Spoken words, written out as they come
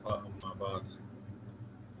अम्मा बाद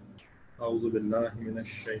औज़ु बिल्लाहि मिनश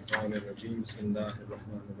शैतानिर रजीम बिस्मिल्लाहिर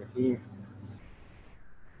रहमानिर रहीम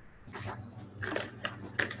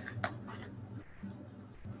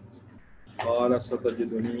क़ाल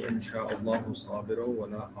सतजिदुनी इंशा अल्लाहु साबिरन व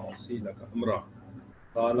ला अअसी लक अम्रा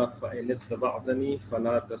क़ाल फ़इन इत्तबअतनी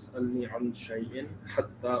फ़ला तसअलनी अन शैइन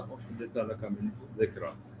हत्ता उहदिथ लक मिन्हु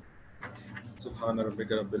ज़िक्रा सुब्हान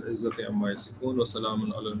रब्बिका रब्बिल इज़्ज़ति अम्मा यसिफून व सलामुन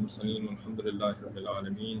अलल मुरसलीन वल्हम्दुलिल्लाहि रब्बिल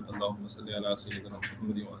आलमीन अल्लाहुम्मा सल्लि अला सय्यिदिना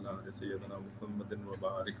मुहम्मदिन व अला आलि सय्यिदिना मुहम्मदिन व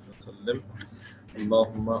बारिक व सल्लिम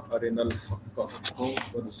अल्लाहुम्मा अरिनल हक़्क़ हक़्क़न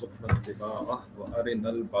वरज़ुक़ना इत्तिबाअह व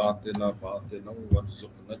अरिनल बातिला बातिलन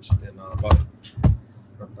वरज़ुक़ना इज्तिनाबह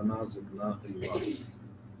रब्बना ज़िदना इल्मा।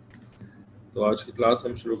 तो आज की क्लास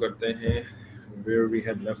हम शुरू करते हैं where we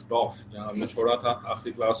had left off, जहाँ हमने छोड़ा था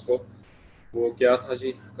आखिरी क्लास को। वो क्या था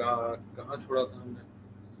जी, कहाँ छोड़ा था हमने?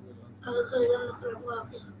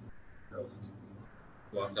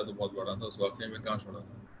 वाक़या तो बहुत बड़ा था, उस वाक़ये में कहाँ छोड़ा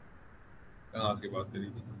था, कहाँ आखिरी बात करी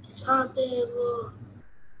थी? जहाँ पे वो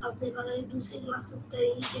आपने कहा दूसरी क्लास में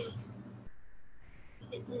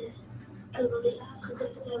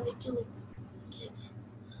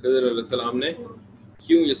खिज़र अलैहिस्सलाम ने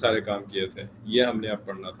क्यों ये सारे काम किए थे, ये हमने अब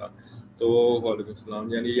पढ़ना था। तो वालेकुम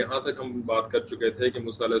सलाम, यानी यहाँ तक हम बात कर चुके थे कि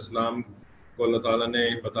मूसा अलैहिस्सलाम को अल्लाह ताला ने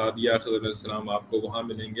बता दिया खिज़र अलैहिस्सलाम आपको वहाँ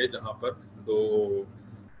मिलेंगे जहाँ पर दो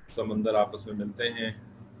समंदर आपस में मिलते हैं।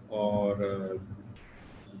 और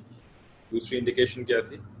दूसरी इंडिकेशन क्या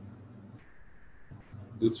थी?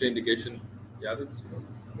 दूसरी इंडिकेशन याद है?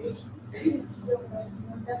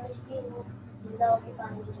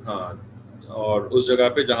 हाँ, और उस जगह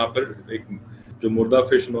पे जहाँ पर एक जो मुर्दा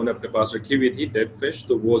फिश उन्होंने अपने पास रखी हुई थी, डेड फिश,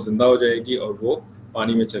 तो वो जिंदा हो जाएगी और वो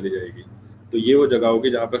पानी में चली जाएगी। तो ये वो जगह होगी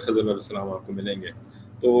जहाँ पर खिज़र अलैहिस्सलाम आपको मिलेंगे।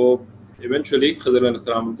 तो इवेंचुअली खिज़र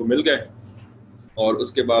अलैहिस्सलाम उनको मिल गए और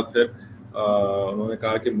उसके बाद फिर उन्होंने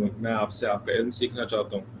कहा कि मैं आपसे आपका इल्म सीखना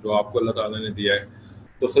चाहता हूँ जो आपको अल्लाह ताला ने दिया है।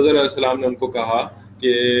 तो खिज़र अलैहिस्सलाम ने उनको कहा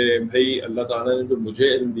कि भाई अल्लाह ताला ने जो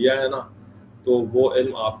मुझे इल्म दिया है ना, तो वो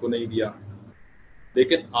इल्म आपको नहीं दिया,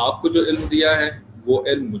 लेकिन आपको जो इल्म दिया है वो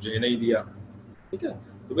इल्म मुझे नहीं दिया। ठीक है,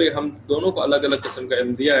 तो भाई हम दोनों को अलग अलग किस्म का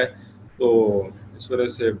इल्म दिया है। तो इस वजह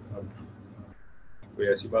से कोई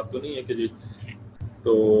ऐसी बात तो नहीं है कि जी,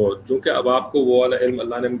 तो चूँकि अब आपको वो वाला इल्म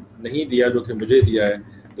अल्लाह ने नहीं दिया जो कि मुझे दिया है,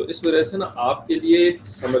 तो इस वजह से ना आपके लिए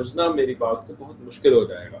समझना मेरी बात को बहुत मुश्किल हो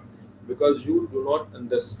जाएगा, because you do not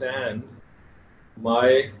understand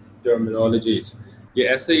my terminologies. ये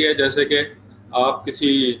ऐसे ही है जैसे कि आप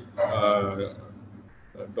किसी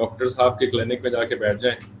डॉक्टर साहब के क्लिनिक में जाके बैठ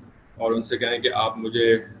जाएं और उनसे कहें कि आप मुझे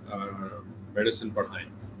मेडिसिन पढ़ाएं,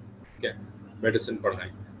 ठीक है, मेडिसिन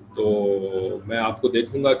पढ़ाएं, तो मैं आपको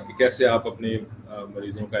देखूंगा कि कैसे आप अपने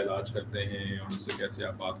मरीज़ों का इलाज करते हैं, उनसे कैसे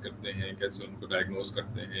आप बात करते हैं, कैसे उनको डायग्नोज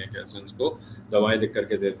करते हैं, कैसे उनको दवाएं लिख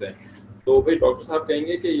करके देते हैं। तो भाई डॉक्टर साहब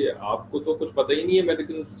कहेंगे कि ये आपको तो कुछ पता ही नहीं है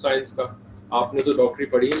मेडिकल साइंस का, आपने तो डॉक्टरी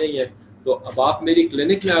पढ़ी ही नहीं है, तो अब आप मेरी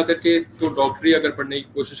क्लिनिक में आकर के तो डॉक्टरी अगर पढ़ने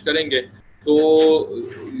की कोशिश करेंगे तो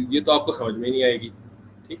ये तो आपको समझ में नहीं आएगी।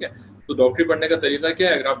 ठीक है, तो डॉक्टरी पढ़ने का तरीका क्या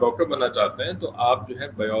है? अगर आप डॉक्टर बनना चाहते हैं तो आप जो है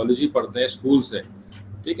बायोलॉजी पढ़ते हैं स्कूल से,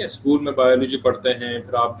 ठीक है, स्कूल में बायोलॉजी पढ़ते हैं,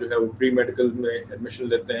 फिर आप जो है वो प्री मेडिकल में एडमिशन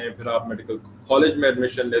लेते हैं, फिर आप मेडिकल कॉलेज में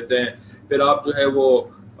एडमिशन लेते हैं, फिर आप जो है वो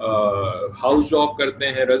हाउस जॉब करते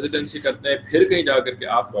हैं, रेजिडेंसी करते हैं, फिर कहीं जा करके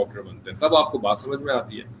आप डॉक्टर बनते हैं, तब आपको बात समझ में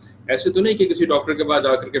आती है। ऐसे तो नहीं कि किसी डॉक्टर के पास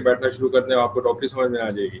जाकर के बैठना शुरू करते हैं आपको डॉक्टरी समझ में आ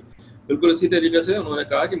जाएगी। बिल्कुल इसी तरीके से उन्होंने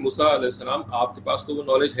कहा कि मूसा अलैहिस्सलाम आपके पास तो वो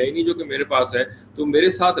नॉलेज है ही नहीं जो कि मेरे पास है, तो मेरे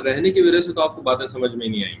साथ रहने की वजह से तो आपको बातें समझ में ही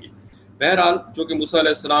नहीं आएंगी। बहरहाल चूँकि मूसा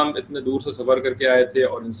अलैहिस्सलाम इतने दूर से सफ़र करके आए थे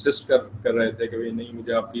और इंसिस्ट कर रहे थे कि भाई नहीं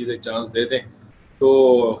मुझे आप प्लीज़ एक चांस दे दें, तो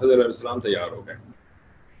खिज़र अलैहिस्सलाम तैयार हो गए।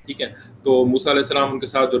 ठीक है, तो मूसा अलैहिस्सलाम उनके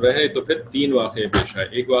साथ जो रहे तो फिर 3 वाक़ये पेश आए।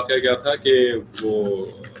 एक वाक़या क्या था कि वो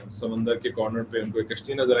समंदर के कॉर्नर पे उनको एक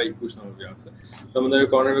कश्ती नज़र आई, पूछना मुझे आपसे, समंदर के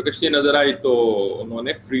कॉर्नर में कश्ती नज़र आई तो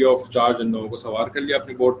उन्होंने फ्री ऑफ चार्ज इन लोगों को सवार कर लिया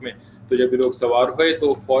अपनी बोट में। तो जब ये लोग सवार हुए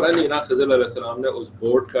तो फ़ौरन ही ना खिज़र अलैहिस्सलाम ने उस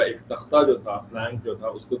बोट का एक तख्ता जो था, प्लैंक जो था,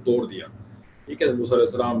 उसको तोड़ दिया। ठीक है, तो मूसा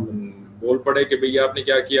अलैहिस्सलाम बोल पड़े कि भैया आपने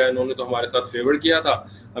क्या किया, इन्होंने तो हमारे साथ फेवर किया था,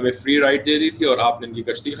 हमें फ्री राइड दे दी थी और आपने इनकी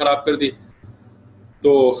कश्ती ख़राब कर दी।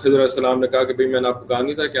 तो खिज़र अलैहिस्सलाम ने कहा कि भाई मैंने आपको कहा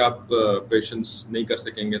नहीं था कि आप पेशेंस नहीं कर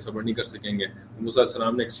सकेंगे, सब्र नहीं कर सकेंगे। तो मूसा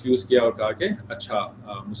अलैहिस्सलाम ने एक्सक्यूज़ किया और कहा कि अच्छा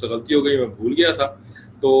मुझसे गलती हो गई, मैं भूल गया था,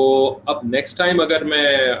 तो अब नेक्स्ट टाइम अगर मैं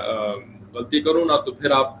गलती करूँ ना तो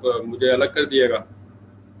फिर आप मुझे अलग कर दिएगा,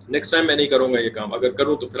 नेक्स्ट टाइम मैं नहीं करूँगा ये काम, अगर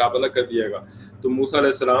करूँ तो फिर आप अलग कर दिएगा। तो मूसा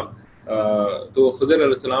अलैहिस्सलाम तो खिज़र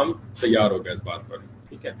अलैहिस्सलाम तैयार हो गए इस बात पर।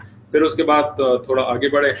 ठीक है, फिर उसके बाद थोड़ा आगे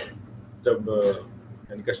बढ़े, जब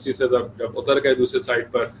यानी कश्ती से जब उतर गए दूसरे साइड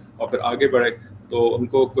पर और फिर आगे बढ़े تو ان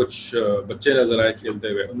کو کچھ بچے نظر آئے کھیلتے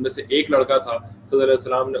ہوئے، ان میں سے ایک لڑکا تھا، خضر علیہ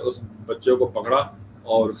السلام نے اس بچے کو پکڑا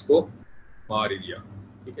اور اس کو مار ہی دیا،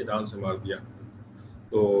 ٹھیک ہے، جان سے مار دیا۔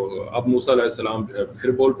 تو اب موسیٰ علیہ السلام جو ہے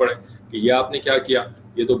پھر بول پڑے کہ یہ آپ نے کیا کیا،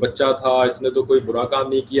 یہ تو بچہ تھا، اس نے تو کوئی برا کام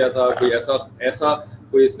نہیں کیا تھا، کوئی ایسا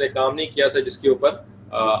کوئی اس نے کام نہیں کیا تھا جس کے اوپر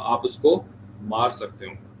آپ اس کو مار سکتے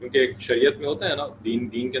ہو، کیونکہ ایک شریعت میں ہوتا ہے نا،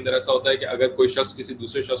 دین کے اندر ایسا ہوتا ہے کہ اگر کوئی شخص کسی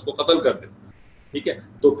دوسرے شخص کو قتل کر دے، ٹھیک ہے،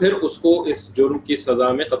 تو پھر اس کو اس جرم کی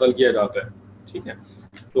سزا میں قتل کیا جاتا ہے، ٹھیک ہے،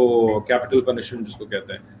 تو کیپٹل پنشمنٹ جس کو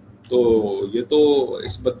کہتے ہیں۔ تو یہ تو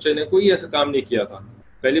اس بچے نے کوئی ایسا کام نہیں کیا تھا۔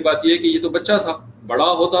 پہلی بات یہ ہے کہ یہ تو بچہ تھا، بڑا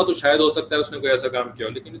ہوتا تو شاید ہو سکتا ہے اس نے کوئی ایسا کام کیا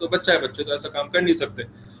ہو، لیکن یہ تو بچہ ہے، بچے تو ایسا کام کر نہیں سکتے،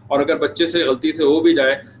 اور اگر بچے سے غلطی سے ہو بھی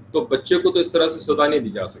جائے تو بچے کو تو اس طرح سے سزا نہیں دی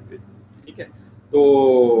جا سکتی، ٹھیک ہے۔ تو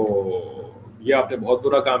یہ آپ نے بہت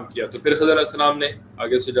برا کام کیا۔ تو پھر خضر علیہ السلام نے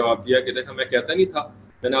آگے سے جواب دیا کہ دیکھا میں کہتا نہیں تھا،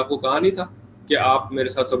 میں نے آپ کو کہا نہیں تھا کہ آپ میرے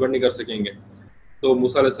ساتھ صبر نہیں کر سکیں گے۔ تو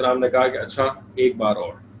موسیٰ علیہ السلام نے کہا کہ اچھا ایک بار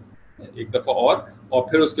اور، ایک دفعہ اور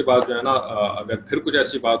پھر اس کے بعد جو ہے نا اگر پھر کچھ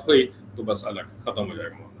ایسی بات ہوئی تو بس الگ ختم ہو جائے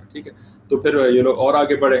گا معاملہ، ٹھیک ہے۔ تو پھر یہ لوگ اور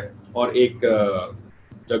آگے بڑھے اور ایک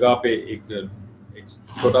جگہ پہ ایک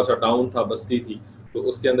چھوٹا سا ٹاؤن تھا، بستی تھی، تو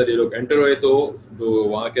اس کے اندر یہ لوگ انٹر ہوئے۔ تو جو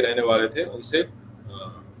وہاں کے رہنے والے تھے ان سے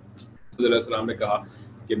خضر علیہ السلام نے کہا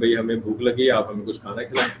کہ بھئی ہمیں بھوک لگی ہے، آپ ہمیں کچھ کھانا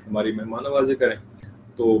کھلائیں، ہماری مہمان نوازی کریں۔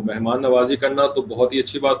 تو مہمان نوازی کرنا تو بہت ہی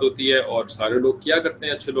اچھی بات ہوتی ہے، اور سارے لوگ کیا کرتے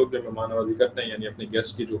ہیں، اچھے لوگ جو مہمان نوازی کرتے ہیں یعنی اپنے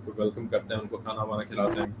گیسٹ کی جو ویلکم کرتے ہیں، ان کو کھانا وانا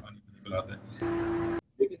کھلاتے ہیں، پانی پلاتے ہیں۔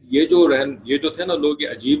 لیکن یہ جو تھے نا لوگ، یہ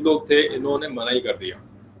عجیب لوگ تھے، انہوں نے منع ہی کر دیا،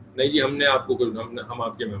 نہیں جی ہم نے آپ کو کچھ، ہم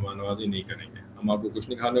آپ کے مہمان نوازی نہیں کریں گے، ہم آپ کو کچھ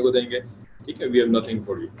نہیں کھانے کو دیں گے، ٹھیک ہے، we have nothing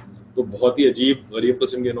for you. تو بہت ہی عجیب غریب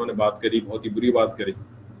قسم کی انہوں نے بات کری، بہت ہی بری بات کری۔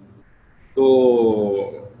 تو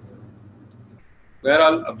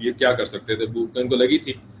بہرحال اب یہ کیا کر سکتے تھے، بھوک تو ان کو لگی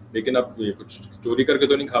تھی، لیکن اب یہ کچھ چوری کر کے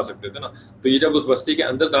تو نہیں کھا سکتے تھے نا۔ تو یہ جب اس بستی کے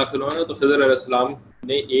اندر داخل ہوئے نا تو خضر علیہ السلام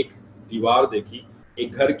نے ایک دیوار دیکھی،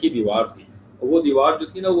 ایک گھر کی دیوار تھی، اور وہ دیوار جو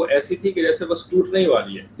تھی نا وہ ایسی تھی کہ جیسے بس ٹوٹنے ہی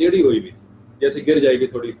والی ہے، ٹیڑھی ہوئی بھی تھی، جیسے گر جائے گی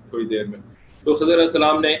تھوڑی دیر میں۔ تو خضر علیہ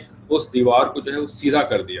السلام نے اس دیوار کو جو ہے وہ سیدھا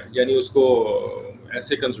کر دیا، یعنی اس کو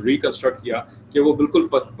ایسے ریکنسٹرکٹ کیا کہ وہ بالکل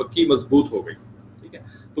پکی مضبوط ہو گئی، ٹھیک ہے۔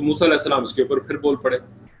 تو موسیٰ علیہ السلام اس کے اوپر پھر بول پڑے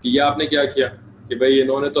کہ یہ آپ نے کیا کیا کہ بھئی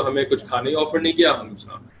انہوں نے تو ہمیں کچھ کھانے ہی آفر نہیں کیا، ہم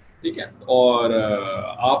اسلام، ٹھیک ہے، اور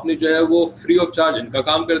آپ نے جو ہے وہ فری آف چارج ان کا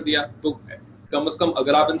کام کر دیا۔ تو کم از کم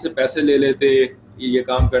اگر آپ ان سے پیسے لے لیتے یہ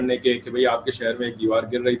کام کرنے کے کہ بھئی آپ کے شہر میں ایک دیوار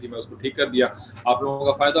گر رہی تھی، میں اس کو ٹھیک کر دیا، آپ لوگوں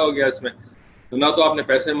کا فائدہ ہو گیا اس میں۔ تو نہ تو آپ نے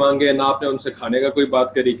پیسے مانگے، نہ آپ نے ان سے کھانے کا کوئی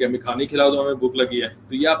بات کری کہ ہمیں کھانے کھلا دو، ہمیں بھوک لگی ہے،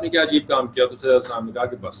 تو یہ آپ نے کیا عجیب کام کیا۔ تو خضر علیہ السلام نے کہا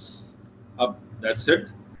کہ بس اب دیٹس اٹ،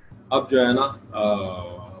 اب جو ہے نا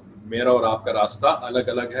میرا اور آپ کا راستہ الگ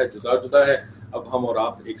الگ ہے، جدا جدا ہے، اب ہم اور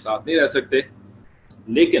آپ ایک ساتھ نہیں رہ سکتے۔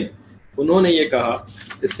 لیکن انہوں نے یہ کہا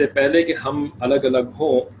اس سے پہلے کہ ہم الگ الگ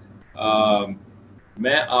ہوں،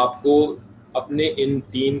 میں آپ کو اپنے ان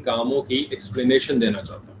 3 کاموں کی ایکسپلینیشن دینا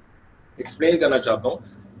چاہتا ہوں، ایکسپلین کرنا چاہتا ہوں،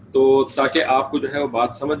 تو تاکہ آپ کو جو ہے وہ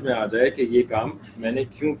بات سمجھ میں آ جائے کہ یہ کام میں نے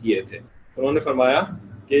کیوں کیے تھے۔ انہوں نے فرمایا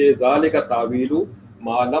کہ ذالک تعویل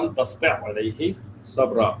ما لم تستطع علیہ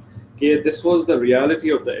صبرا، کہ this was the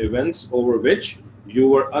reality of the events over which you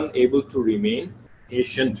were unable to remain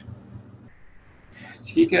patient۔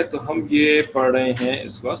 ٹھیک ہے، تو ہم یہ پڑھ رہے ہیں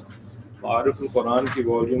اس وقت معارف القرآن کی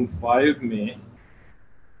والیوم 5 میں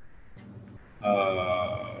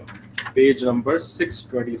پیج نمبر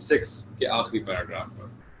 626 کے آخری پیراگراف پر،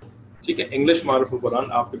 ٹھیک ہے۔ انگلش معارف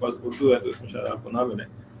القرآن آپ کے پاس اردو ہے تو اس میں شاید آپ کو نہ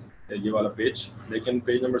ملے یہ والا پیج، لیکن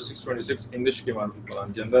پیج نمبر 626 انگلش کے معارف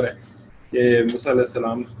القرآن کے اندر ہے کہ موسیٰ علیہ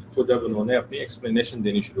السلام کو جب انہوں نے اپنی ایکسپلینیشن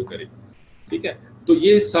دینی شروع کری، ٹھیک ہے۔ تو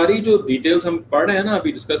یہ ساری جو ڈیٹیلز ہم پڑھ رہے ہیں نا،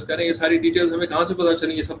 ابھی ڈسکس کریں، یہ ساری ڈیٹیلز ہمیں کہاں سے پتہ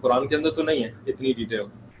چلیں؟ یہ سب قرآن کے اندر تو نہیں ہے اتنی ڈیٹیل،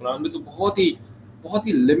 قرآن میں تو بہت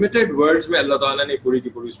ہی لمیٹڈ ورڈز میں اللہ تعالیٰ نے پوری کی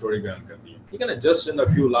پوری اسٹوری بیان کر دی ہے، ٹھیک ہے نا، just in a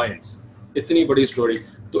few lines, اتنی بڑی اسٹوری۔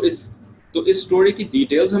 تو اس اسٹوری کی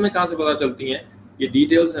ڈیٹیلز ہمیں کہاں سے پتہ چلتی ہیں؟ یہ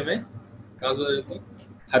ڈیٹیلز ہمیں کہاں سے پتہ چلتی ہیں؟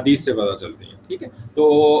 حدیث سے پتہ چلتی ہیں، ٹھیک ہے۔ تو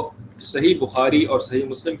صحیح بخاری اور صحیح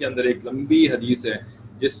مسلم کے اندر ایک لمبی حدیث ہے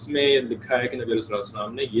جس میں لکھا ہے کہ نبی علیہ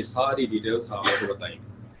السلام نے یہ ساری ڈیٹیلز صحابہ کو بتائیں،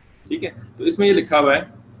 ٹھیک ہے۔ تو اس میں یہ لکھا ہوا ہے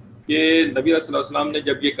کہ نبی علیہ السلام نے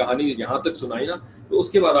جب یہ کہانی یہاں تک سنائی نا، تو اس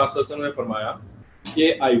کے بعد آپ صلی اللہ علیہ وسلم نے فرمایا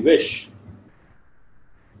کہ I wish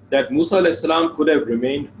that Musa علیہ السلام could have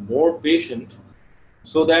remained more patient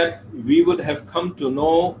so that we would have come to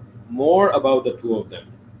know more about the two of them،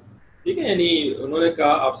 ٹھیک ہے۔ یعنی انہوں نے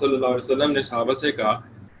کہا، آپ صلی اللہ علیہ وسلم نے صحابہ سے کہا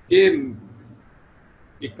کہ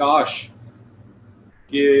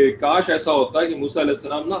کاش ایسا ہوتا کہ موسیٰ علیہ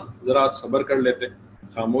السلام نا ذرا صبر کر لیتے،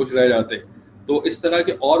 خاموش رہ جاتے، تو اس طرح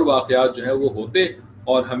کے اور واقعات جو ہے وہ ہوتے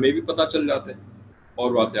اور ہمیں بھی پتہ چل جاتے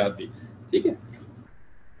اور واقعات بھی، ٹھیک ہے۔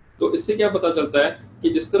 تو اس سے کیا پتہ چلتا ہے کہ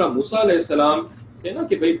جس طرح موسیٰ علیہ السلام تھے نا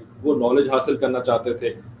کہ بھائی وہ نالج حاصل کرنا چاہتے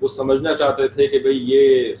تھے، وہ سمجھنا چاہتے تھے کہ بھائی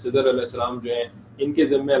یہ خضر علیہ السلام جو ہیں ان کے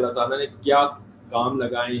ذمے اللہ تعالیٰ نے کیا کام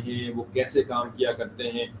لگائے ہیں، وہ کیسے کام کیا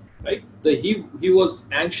کرتے ہیں، رائٹ. تو he was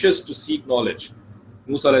anxious to seek knowledge،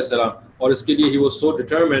 موسیٰ علیہ السلام، اور اس کے لیے he was so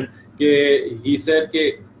determined کہ he said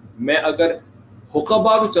کہ میں اگر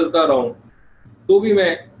حقبہ بھی چلتا رہوں تو بھی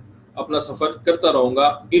میں اپنا سفر کرتا رہوں گا،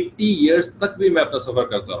 80 ایئرس تک بھی میں اپنا سفر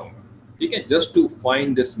کرتا رہوں گا، ٹھیک ہے، just to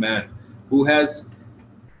find this man who has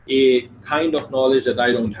a kind of knowledge that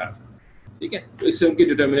I don't have. ٹھیک ہے، تو اس سے ان کی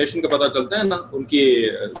ڈٹرمنیشن کا پتہ چلتا ہے نا، ان کی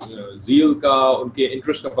زیل کا، ان کے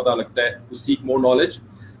انٹرسٹ کا پتہ لگتا ہے to seek more knowledge.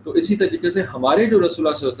 تو اسی طریقے سے ہمارے جو رسول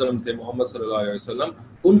اللہ صلی اللہ علیہ وسلم تھے، محمد صلی اللہ علیہ وسلم،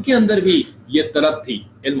 ان کے اندر بھی یہ طلب تھی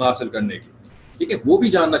علم حاصل کرنے کی، ٹھیک ہے، وہ بھی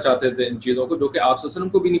جاننا چاہتے تھے ان چیزوں کو جو کہ آپ صلی اللہ علیہ وسلم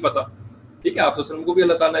کو بھی نہیں پتا، ٹھیک ہے، آپ صلی اللہ علیہ وسلم کو بھی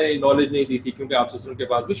اللہ تعالیٰ نے نالج نہیں دی تھی کیونکہ آپ صلی اللہ علیہ وسلم کے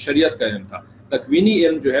پاس بھی شریعت کا علم تھا، تکوینی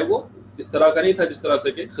علم جو ہے وہ اس طرح کا نہیں تھا جس طرح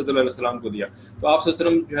سے کہ خضر علیہ السلام کو دیا. تو آپ صلی اللہ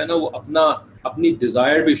علیہ وسلم جو ہے نا وہ اپنی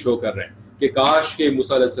ڈیزائر بھی شو کر رہے ہیں کہ کاش کہ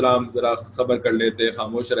موسیٰ علیہ السلام ذرا صبر کر لیتے،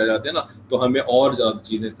 خاموش رہ جاتے نا، تو ہمیں اور زیادہ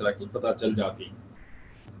چیزیں اس طرح کی پتہ چل جاتی،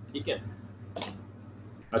 ٹھیک ہے.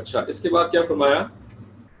 اچھا، اس کے بعد کیا فرمایا؟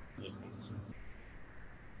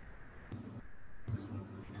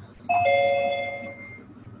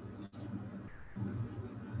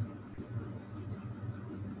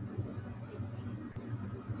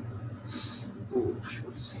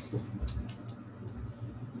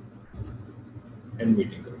 اینڈ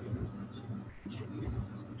میٹنگ کر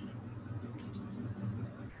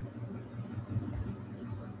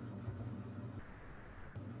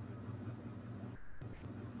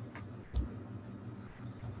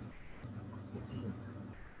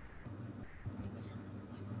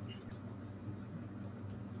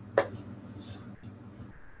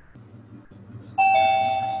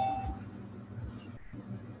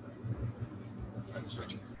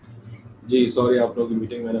جی سوری، آپ لوگوں کی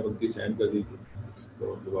میٹنگ میں نے غلطی سے اینڈ کر دی تھی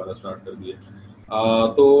تو دوبارہ سٹارٹ کر دیے.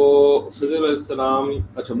 تو خضر علیہ السلام،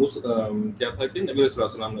 اچھا کیا تھا کہ نبی علیہ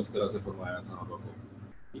السلام نے اس طرح سے فرمایا صحابہ کو،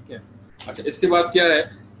 ٹھیک ہے. اچھا، اس کے بعد کیا ہے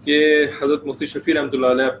کہ حضرت مفتی شفیع رحمۃ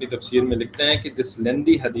اللہ علیہ اپنی تفسیر میں لکھتے ہیں کہ دس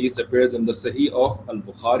lengthy hadith appears in the Sahih of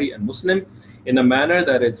al-Bukhari and Muslim in a manner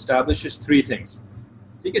that it establishes three things.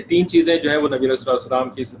 ٹھیک ہے، تین چیزیں جو ہیں وہ نبی علیہ السلام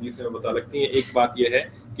کی اس حدیث میں بتا لگتی ہیں. ایک بات یہ ہے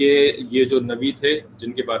کہ یہ جو نبی تھے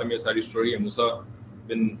جن کے بارے میں ساری سٹوری ہے،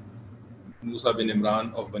 موسیٰ بن عمران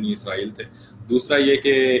اور بنی اسرائیل تھے. دوسرا یہ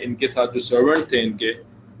کہ ان کے ساتھ جو سرونٹ تھے ان کے،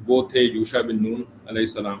 وہ تھے یوشع بن نون علیہ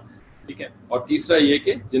السلام، ٹھیک ہے. اور تیسرا یہ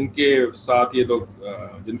کہ جن کے ساتھ یہ لوگ،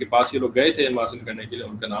 جن کے پاس یہ لوگ گئے تھے علم حاصل کرنے کے لیے،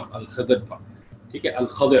 ان کا نام الخضر تھا، ٹھیک ہے،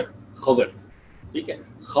 خضر، ٹھیک ہے.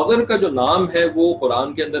 خضر کا جو نام ہے وہ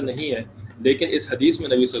قرآن کے اندر نہیں ہے، لیکن اس حدیث میں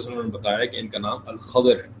نبی صلی اللہ علیہ وسلم نے بتایا کہ ان کا نام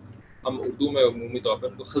الخضر ہے. ہم اردو میں عمومی طور پر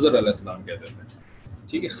ان کو خضر علیہ السلام کہتے ہیں،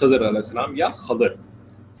 ٹھیک ہے، خضر علیہ السلام یا خضر،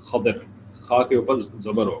 خا کے اوپر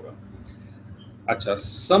زبر ہوگا. اچھا،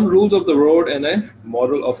 some rules of the road and a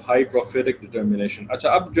model of high prophetic determination. اچھا،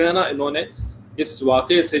 اب جو ہے نا انہوں نے اس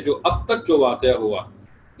واقعے سے جو اب تک جو واقعہ ہوا،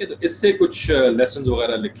 تو اس سے کچھ لیسنز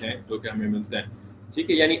وغیرہ لکھے ہیں جو کہ ہمیں ملتے ہیں، ٹھیک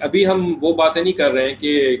ہے. یعنی ابھی ہم وہ باتیں نہیں کر رہے ہیں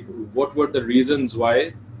کہ what were the reasons why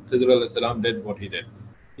خضر علیہ السلام did what he did،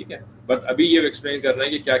 ٹھیک ہے، بٹ ابھی یہ ایکسپلین کر رہے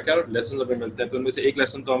ہیں کہ کیا کیا لیسنز ہمیں ملتے ہیں. تو ان میں سے ایک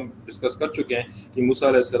لیسن تو ہم ڈسکس کر چکے ہیں کہ موسیٰ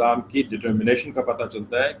علیہ السلام کی ڈٹرمنیشن کا پتہ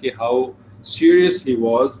چلتا ہے کہ how serious he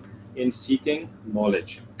was in seeking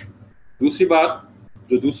knowledge. دوسری بات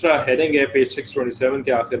جو دوسرا ہیڈنگ ہے پیج 627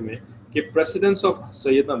 کے آخر میں کہ precedence of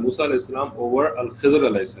سیدنا موسیٰ علیہ السلام over الخضر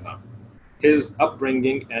علیہ السلام، his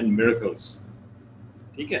upbringing and miracles،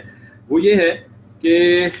 ٹھیک ہے. وہ یہ ہے کہ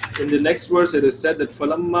in the next verse it is said that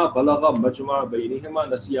فَلَمَّا بَلَغَ مَجْمَعَ بَيْنِهِمَا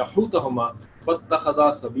نَسِيَ حُوتَهُمَا فَاتَّخَذَا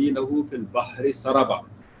سَبِيلَهُ فِي الْبَحْرِ سَرَبًا.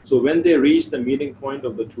 So when they reached the meeting point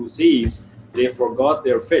of the two seas, they forgot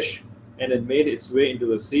their fish and it made its way into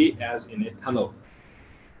the sea as in a tunnel.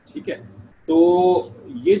 ٹھیک ہے. تو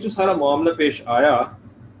یہ جو سارا معاملہ پیش آیا،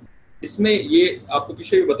 اس میں یہ آپ کو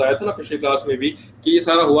پیچھے بھی بتایا تھا نا پچھلی کلاس میں بھی کہ یہ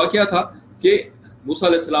سارا ہوا کیا تھا کہ موسیٰ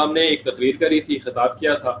علیہ السلام نے ایک تقریر کری تھی، خطاب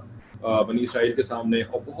کیا تھا بنی اسرائیل کے سامنے،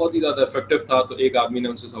 اور بہت ہی زیادہ افیکٹو تھا. تو ایک آدمی نے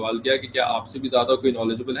ان سے سوال کیا کہ کیا آپ سے بھی زیادہ کوئی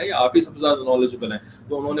نالجبل ہے یا آپ ہی سب سے زیادہ نالجبل ہیں؟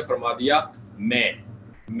 تو انہوں نے فرما دیا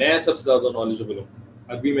میں سب سے زیادہ نالجبل ہوں.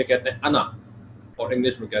 عربی میں کہتے ہیں انا، اور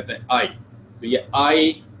انگلش میں کہتے ہیں آئی. تو یہ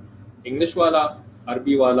آئی انگلش والا،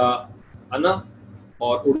 عربی والا انا،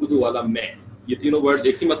 اور اردو والا میں، یہ تینوں ورڈز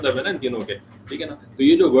ایک ہی مطلب ہے نا ان تینوں کے، ٹھیک ہے نا. تو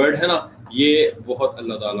یہ جو ورڈ ہے نا یہ بہت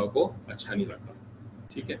اللہ تعالیٰ کو اچھا نہیں لگتا،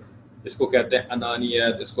 ٹھیک ہے. اس کو کہتے ہیں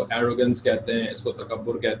انانیت، اس کو ایروگنس کہتے ہیں، اس کو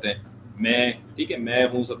تکبر کہتے ہیں. میں، ٹھیک ہے، میں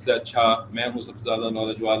ہوں سب سے اچھا، میں ہوں سب سے زیادہ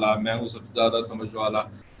نالج والا، میں ہوں سب سے زیادہ سمجھ والا.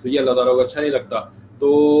 تو یہ اللہ تعالیٰ کو اچھا نہیں لگتا.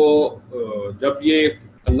 تو جب یہ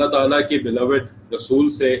اللہ تعالیٰ کے بلاوڈ رسول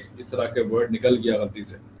سے اس طرح کے ورڈ نکل گیا غلطی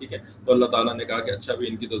سے، ٹھیک ہے، تو اللہ تعالیٰ نے کہا کہ اچھا بھی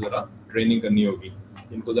ان کی تو ذرا ٹریننگ کرنی ہوگی،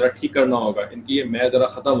 ان کو ذرا ٹھیک کرنا ہوگا، ان کی یہ میں ذرا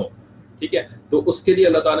ختم ہو، ٹھیک ہے. تو اس کے لیے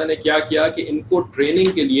اللہ تعالیٰ نے کیا کیا کہ ان کو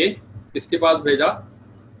ٹریننگ کے لیے کس کے پاس بھیجا؟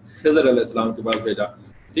 خضر علیہ السلام کے پاس بھیجا،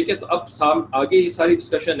 ٹھیک ہے. تو اب آگے یہ ساری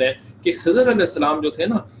ڈسکشن ہے کہ خضر علیہ السلام جو تھے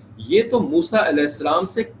نا، یہ تو موسیٰ علیہ السلام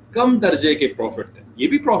سے کم درجے کے پروفٹ تھے، یہ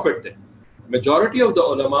بھی پروفٹ تھے. Majority of the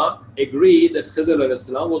ulama agree that Khizr علیہ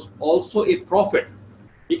السلام was also a prophet.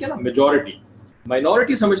 ٹھیک ہے نا، میجورٹی.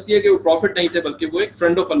 مائنورٹی سمجھتی ہے کہ وہ پروفٹ نہیں تھے بلکہ وہ ایک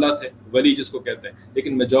فرینڈ آف اللہ تھے، ولی جس کو کہتے ہیں،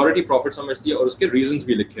 لیکن میجورٹی پروفٹ سمجھتی ہے، اور اس کے ریزنز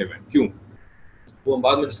بھی لکھے ہوئے ہیں کیوں، وہ ہم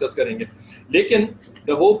بعد میں ڈسکس کریں گے. لیکن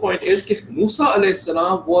the whole point is کہ موسیٰ علیہ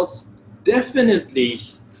السلام was definitely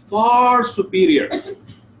far superior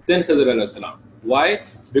than Khizr علیہ السلام. Why?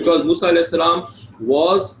 Because موسیٰ علیہ السلام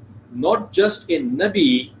was not just a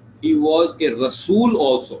nabi, he was a rasool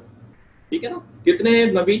also. ٹھیک ہے نا. کتنے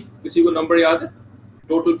نبی، کسی کو نمبر یاد ہے؟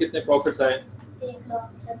 ٹوٹل کتنے پروفٹس آئے؟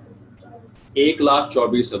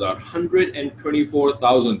 1,24,000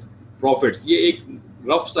 124,000 پروفٹس. یہ ایک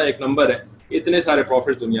رف سا ایک نمبر ہے، اتنے سارے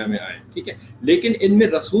پروفٹس دنیا میں آئے، ٹھیک ہے. لیکن ان میں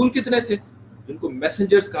رسول کتنے تھے جن کو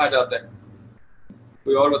میسنجرز کہا جاتا ہے؟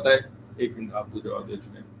 کوئی اور بتائے؟ ایک منٹ، آپ تو جواب دے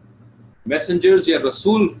چکے ہیں. میسنجرز یا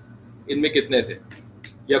رسول ان میں کتنے تھے؟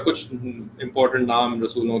 یا کچھ امپورٹنٹ نام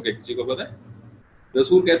رسولوں کے کسی کو پتہ ہے؟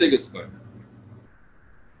 رسول کہتے کس کو ہے؟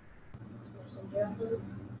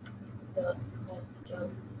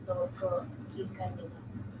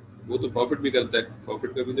 وہ تو پروفٹ بھی کرتا ہے،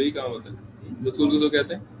 پروفٹ کا بھی تو یہی کام ہوتا ہے. رسول کس کو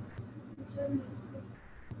کہتے ہیں؟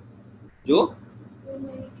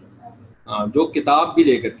 جو کتاب بھی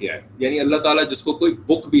لے کر کے آئے، یعنی اللہ تعالیٰ جس کو کوئی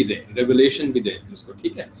بک بھی دے، ریویلیشن بھی دے جس کو،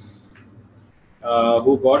 ٹھیک ہے.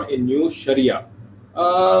 who got a new sharia.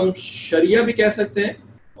 شریعہ بھی کہہ سکتے ہیں،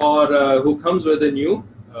 اور who comes with a new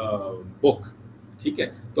book. ٹھیک ہے.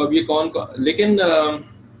 تو اب یہ کون لیکن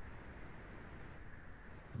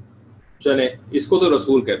چلیں اس کو تو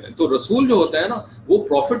رسول کہتے ہیں. تو رسول جو ہوتا ہے نا، وہ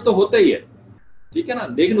پروفٹ تو ہوتا ہی ہے، ٹھیک ہے نا،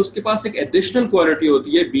 لیکن اس کے پاس ایک ایڈیشنل کوالٹی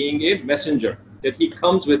ہوتی ہے، being a messenger, that he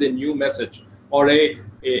comes with a new message or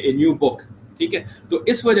a new book. ٹھیک ہے. تو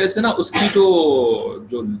اس وجہ سے نا اس کی جو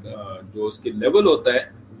اس کے لیول ہوتا ہے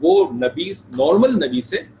وہ نبی، نارمل نبی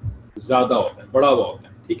سے زیادہ ہوتا ہے، بڑا ہوا ہوتا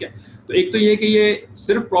ہے. ٹھیک ہے. تو ایک تو یہ کہ یہ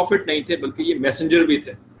صرف پروفٹ نہیں تھے بلکہ یہ میسنجر بھی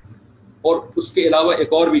تھے، اور اس کے علاوہ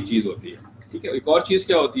ایک اور بھی چیز ہوتی ہے. ٹھیک ہے. ایک اور چیز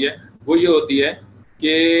کیا ہوتی ہے؟ وہ یہ ہوتی ہے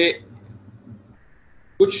کہ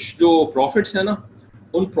کچھ جو پروفٹس ہیں نا،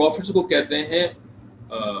 ان پروفٹس کو کہتے ہیں،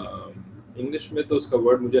 انگلش میں تو اس کا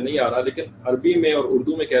ورڈ مجھے نہیں آ رہا، لیکن عربی میں اور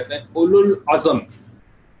اردو میں کہتے ہیں اولو العزم،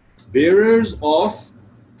 bearers of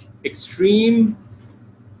extreme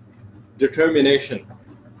determination.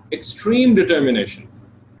 Extreme determination,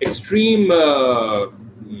 extreme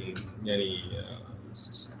یعنی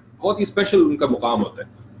بہت ہی اسپیشل ان کا مقام ہوتا ہے.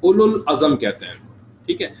 اولو العزم کہتے ہیں.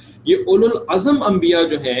 ٹھیک ہے. یہ اولو العزم انبیاء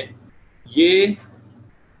جو ہیں یہ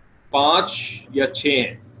 5 یا 6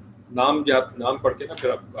 ہیں. نام پڑھ کے نا پھر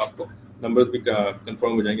آپ کو نمبرز بھی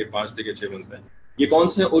کنفرم ہو جائیں گے، 5 سے 6 بنتے ہیں. یہ کون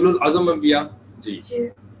سے ہیں اولو العزم انبیاء؟ جی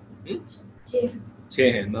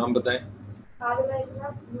 6 ہیں. نام بتائیں.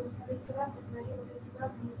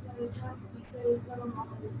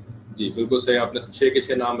 جی بالکل صحیح، آپ نے 6 کے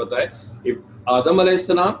 6 نام بتائے. آدم علیہ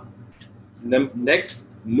السلام،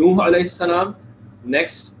 نیکسٹ نوح علیہ السلام،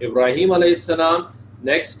 نیکسٹ ابراہیم علیہ السلام،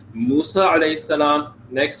 نیکسٹ موسیٰ علیہ السلام،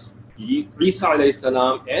 نیکسٹ عیسیٰ علیہ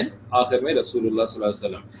السلام، اینڈ آخر میں رسول اللہ صلی اللہ علیہ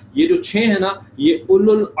وسلم. یہ جو 6 ہیں نا، یہ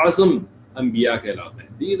اولو العزم انبیاء کہلاتے ہیں.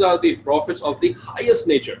 These are the prophets of the highest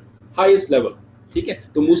nature, highest level. ٹھیک ہے.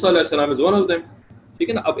 تو موسیٰ علیہ السلام is one of them. ٹھیک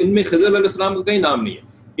ہے نا. اب ان میں خضر علیہ السلام کا کہیں نام نہیں ہے.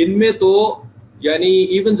 ان میں تو یعنی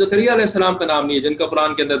ایون زکریا علیہ السلام کا نام نہیں ہے جن کا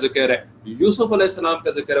قرآن کے اندر ذکر ہے. یوسف علیہ السلام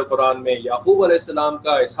کا ذکر ہے قرآن میں، یعقوب علیہ السلام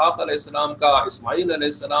کا، اسحاق علیہ السلام کا، اسماعیل علیہ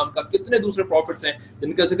السلام کا. کتنے دوسرے پروفٹس ہیں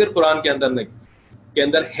جن کا ذکر قرآن کے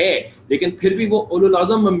اندر ہے، لیکن پھر بھی وہ اولو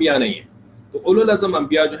العزم انبیاء نہیں ہیں. تو اولو العزم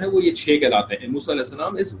انبیاء جو ہیں وہ یہ 6 کہلاتے ہیں. موسیٰ علیہ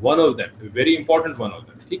السلام is one of them, very important one of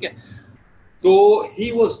them. ٹھیک ہے. تو he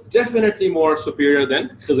was definitely more superior than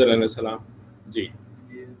خضر علیہ السلام. جی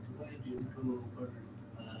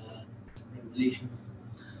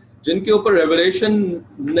جن کے اوپر ریولیشن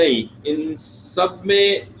نہیں، ان سب میں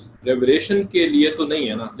ریولیشن کے لیے تو نہیں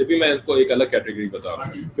ہے نا. جب بھی میں اس کو ایک الگ کیٹیگری بتا رہا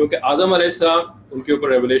ہوں، کیونکہ آدم علیہ السلام ان کے اوپر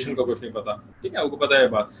ریولیشن کا کچھ نہیں پتا. ٹھیک ہے، آپ کو پتا ہے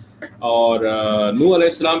بات. اور نوح علیہ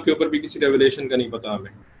السلام کے اوپر بھی کسی ریولیشن کا نہیں پتا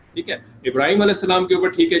ہمیں. ٹھیک ہے. ابراہیم علیہ السلام کے اوپر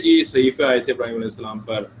ٹھیک ہے جی صحیفے آئے تھے ابراہیم علیہ السلام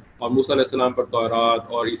پر، اور موسیٰ علیہ السلام پر تورات،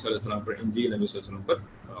 اور عیسیٰ علیہ السلام پر انجیل، نبی صلی اللہ علیہ وسلم پر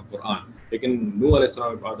قرآن. لیکن نوح علیہ السلام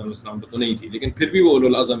اور آدم علیہ السلام پر تو نہیں تھی، لیکن پھر بھی وہ اولو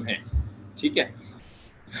العزم ہیں. ٹھیک ہے.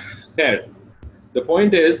 خیر، The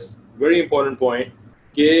point is, very important point,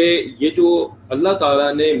 کہ یہ جو اللہ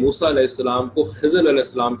تعالیٰ نے موسیٰ علیہ السلام کو خضر علیہ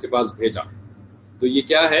السلام کے پاس بھیجا، تو یہ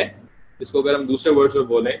کیا ہے؟ اس کو اگر ہم دوسرے ورڈ میں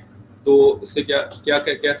بولیں تو اس سے کیا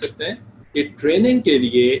کہہ سکتے ہیں کہ ٹریننگ کے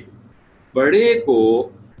لیے بڑے کو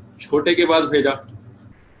چھوٹے کے پاس بھیجا،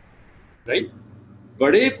 رائٹ؟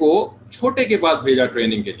 بڑے کو چھوٹے کے پاس بھیجا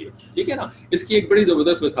ٹریننگ کے لیے، ٹھیک ہے نا. اس کی ایک بڑی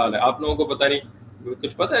زبردست مثال ہے. آپ لوگوں کو پتہ نہیں،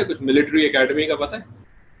 کچھ پتہ ہے کچھ ملٹری اکیڈمی کا پتہ ہے؟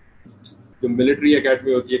 جو ملٹری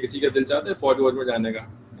اکیڈمی ہوتی ہے، کسی کا دل چاہتا ہے فوج ووج میں جانے کا،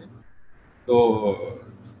 تو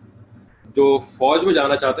جو فوج میں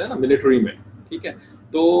جانا چاہتے ہیں نا ملٹری میں، ٹھیک ہے،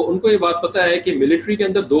 تو ان کو یہ بات پتہ ہے کہ ملٹری کے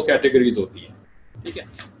اندر 2 کیٹیگریز ہوتی ہیں، ٹھیک ہے.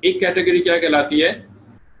 ایک کیٹیگری کیا کہلاتی ہے؟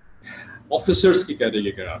 آفیسرس کی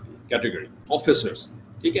کیٹیگری کہلاتی ہے، کیٹیگری آفیسرس،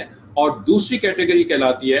 ٹھیک ہے. اور دوسری کیٹیگری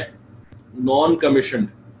کہلاتی ہے نان کمیشنڈ،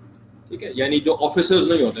 ٹھیک ہے، یعنی جو آفیسرز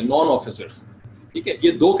نہیں ہوتے، نان آفیسرس، ٹھیک ہے.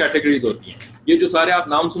 یہ 2 کیٹیگریز ہوتی ہیں. یہ جو سارے آپ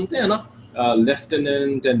نام سنتے ہیں نا،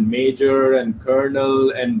 lieutenant and major and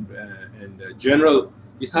colonel and general,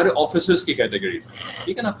 یہ سارے آفیسرس کی کیٹیگریز ہیں،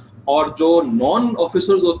 ٹھیک ہے نا. اور جو نان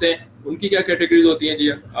آفیسرز ہوتے ہیں ان کی کیا کیٹیگریز ہوتی ہیں؟ جی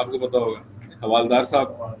آپ کو پتا ہوگا. حوالدار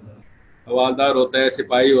صاحب، حوالدار ہوتا ہے،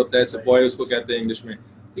 سپاہی ہوتا ہے، سپاہی اس کو کہتے ہیں انگلش میں،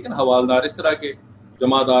 ٹھیک ہے نا. حوالدار اس طرح کے،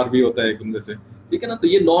 جمعدار بھی ہوتا ہے ایک بندے سے، ٹھیک ہے نا. تو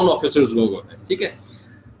یہ نان آفیسرز لوگ ہوتے ہیں، ٹھیک ہے.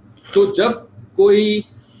 تو جب کوئی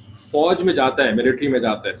فوج میں جاتا ہے، ملٹری میں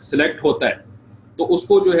جاتا ہے، سلیکٹ ہوتا ہے، تو اس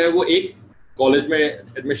کو جو ہے وہ ایک کالج میں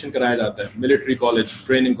ایڈمیشن کرایا جاتا ہے، ملٹری کالج،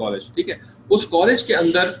 ٹریننگ کالج، ٹھیک ہے. اس کالج کے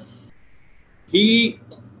اندر ہی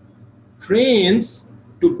trains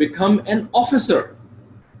to become an officer,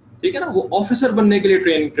 ٹھیک ہے نا. وہ آفیسر بننے کے لیے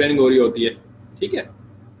ٹریننگ ہو رہی ہوتی ہے، ٹھیک ہے.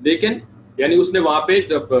 لیکن یعنی اس نے وہاں پہ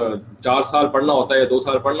جب 4 سال پڑھنا ہوتا ہے یا 2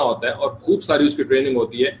 سال پڑھنا ہوتا ہے، اور خوب ساری اس کی ٹریننگ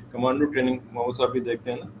ہوتی ہے. کمانڈو ٹریننگ محمد صاحب بھی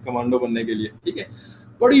دیکھتے ہیں نا، کمانڈو بننے کے لیے، ٹھیک ہے.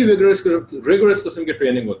 بڑی ریگورس قسم کی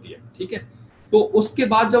ٹریننگ ہوتی ہے، ٹھیک ہے. تو اس کے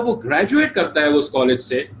بعد جب وہ گریجویٹ کرتا ہے اس کالج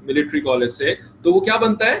سے، ملٹری کالج سے، تو وہ کیا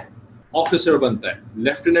بنتا ہے؟ آفیسر بنتا ہے.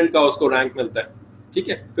 لیفٹیننٹ کا اس کو رینک ملتا ہے، ٹھیک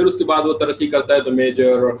ہے. پھر اس کے بعد وہ ترقی کرتا ہے تو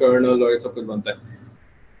میجر اور کرنل اور یہ سب کچھ بنتا ہے.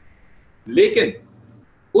 لیکن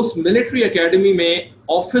اس ملٹری اکیڈمی میں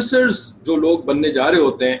آفیسرز جو لوگ بننے جا رہے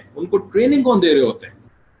ہوتے ہیں ان کو ٹریننگ کون دے رہے ہوتے ہیں؟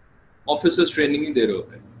 آفیسرز ٹریننگ نہیں دے رہے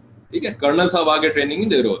ہوتے ہیں، ٹھیک ہے. کرنل صاحب آگے ٹریننگ نہیں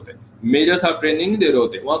دے رہے ہوتے، میجر صاحب ٹریننگ نہیں دے رہے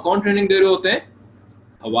ہوتے. وہاں کون ٹریننگ دے رہے ہوتے ہیں؟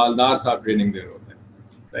 حوالدار صاحب ٹریننگ دے رہے ہوتے ہیں،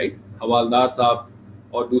 رائٹ. حوالدار صاحب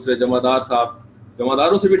اور دوسرے جمعدار صاحب،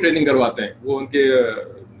 جمعداروں سے بھی ٹریننگ کرواتے ہیں. وہ ان کے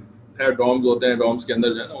خیر ڈومز ہوتے ہیں، ڈومز کے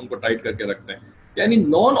اندر جو ہے نا ان کو ٹائٹ کر کے رکھتے ہیں. یعنی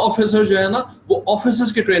نان آفیسر جو ہے نا وہ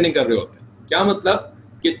آفیسرز کی ٹریننگ کر رہے ہوتے ہیں. کیا مطلب؟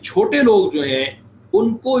 کہ چھوٹے لوگ جو ہیں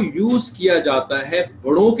ان کو یوز کیا جاتا ہے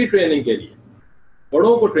بڑوں کی ٹریننگ کے لیے،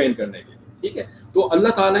 بڑوں کو ٹرین کرنے کے لیے، ٹھیک ہے. تو اللہ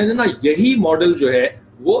تعالیٰ نے نا یہی ماڈل جو ہے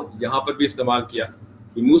وہ یہاں پر بھی استعمال کیا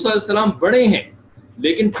کہ موسیٰ علیہ السلام بڑے ہیں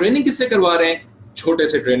لیکن ٹریننگ کس سے کروا رہے ہیں؟ چھوٹے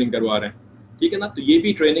سے ٹریننگ کروا رہے ہیں، ٹھیک ہے نا. تو یہ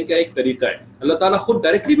بھی ٹریننگ کا ایک طریقہ ہے. اللہ تعالیٰ خود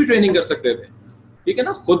ڈائریکٹلی بھی ٹریننگ کر سکتے تھے، ٹھیک ہے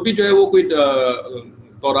نا. خود بھی جو ہے وہ کوئی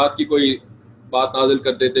تورات کی کوئی بات نازل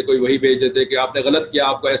کر دیتے، کوئی وہی بھیج دیتے کہ آپ نے غلط کیا،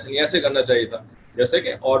 آپ کو ایسے نہیں ایسے کرنا چاہیے تھا، جیسے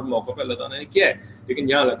کہ اور موقع پہ اللہ تعالیٰ نے کیا ہے. لیکن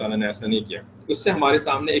یہاں اللہ تعالیٰ نے ایسا نہیں کیا. اس سے ہمارے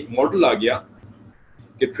سامنے ایک ماڈل آ گیا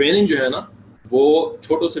کہ ٹریننگ جو ہے نا وہ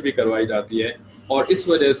چھوٹوں سے بھی کروائی جاتی ہے. اور اس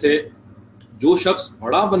وجہ سے جو شخص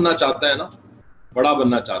بڑا بننا چاہتا ہے نا، بڑا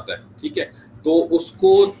بننا چاہتا ہے، ٹھیک ہے، تو اس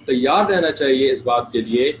کو تیار رہنا چاہیے اس بات کے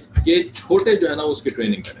لیے کہ چھوٹے جو ہے نا اس کی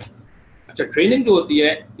ٹریننگ کریں. اچھا، ٹریننگ جو ہوتی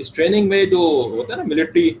ہے، اس ٹریننگ میں جو ہوتا ہے نا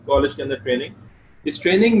ملٹری کالج کے اندر ٹریننگ، اس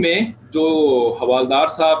ٹریننگ میں جو حوالدار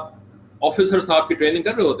صاحب، آفیسر صاحب کی ٹریننگ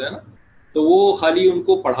کر رہے ہوتے ہیں نا، تو وہ خالی ان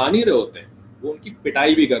کو پڑھا نہیں رہے ہوتے ہیں، وہ ان کی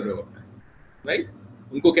پٹائی بھی کر رہے ہوتے ہیں، رائٹ.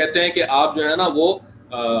 ان کو کہتے ہیں کہ آپ جو ہے نا وہ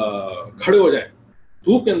کھڑے ہو جائیں،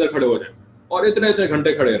 دھوپ کے اندر کھڑے ہو جائیں اور اتنے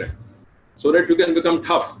گھنٹے کھڑے رہیں so that you can become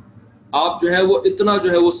tough. آپ جو ہے وہ اتنا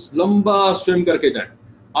جو ہے وہ لمبا سوئم کر کے جائیں،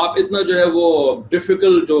 آپ اتنا جو ہے وہ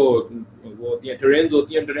ڈیفیکلٹ جو وہ ہوتی ہیں ٹرینز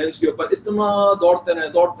ہوتی ہیں، ٹرینز کے اوپر اتنا دوڑتے رہیں،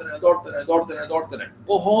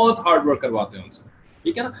 بہت ہارڈ ورک کرواتے ہیں ان سے،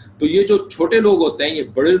 ٹھیک ہے نا. تو یہ جو چھوٹے لوگ ہوتے ہیں یہ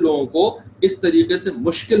بڑے لوگوں کو اس طریقے سے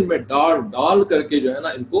مشکل میں ڈال کر کے جو ہے نا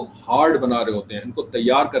ان کو ہارڈ بنا رہے ہوتے ہیں، ان کو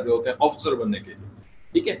تیار کر رہے ہوتے ہیں آفیسر بننے کے لیے،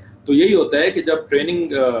 ٹھیک ہے. تو یہی ہوتا ہے کہ جب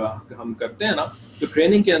ٹریننگ ہم کرتے ہیں نا تو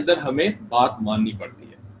ٹریننگ کے اندر ہمیں بات ماننی پڑتی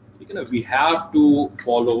ہے، ٹھیک ہے نا. We have to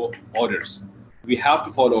follow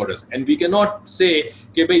orders and we can not say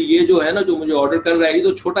کہ بھائی یہ جو ہے نا جو مجھے آرڈر کر رہا ہے یہ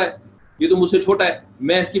تو چھوٹا ہے، یہ تو مجھ سے چھوٹا ہے،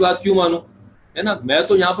 میں اس کی بات کیوں مانوں، ہے نا. میں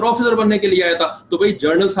تو یہاں پر آفیسر بننے کے لیے آیا تھا، تو بھائی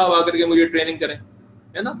جنرل صاحب آ کر کے مجھے ٹریننگ کریں،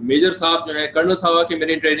 ہے نا. میجر صاحب جو ہے، کرنل صاحب آ کے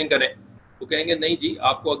میری ٹریننگ کریں. تو کہیں گے نہیں جی،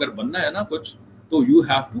 آپ کو اگر بننا ہے نا کچھ تو you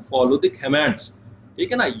have to follow the commands,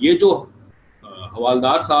 ٹھیک ہے نا. یہ جو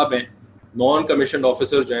حوالدار صاحب ہیں، نان کمیشنڈ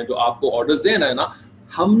آفیسر جو ہیں، جو آپ کو آرڈرز دینا ہے نا،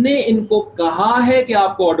 ہم نے ان کو کہا ہے کہ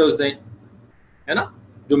آپ کو آرڈرز دیں، ہے نا.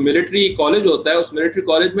 جو ملٹری کالج ہوتا ہے اس ملٹری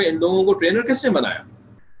کالج میں ان لوگوں کو ٹرینر کس نے بنایا؟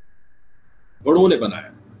 بڑوں نے بنایا,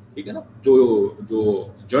 ٹھیک ہے نا. جو جو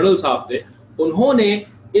جنرل صاحب تھے انہوں نے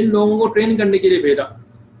ان لوگوں کو ٹرین کرنے کے لیے بھیجا,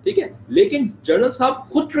 ٹھیک ہے. لیکن جنرل صاحب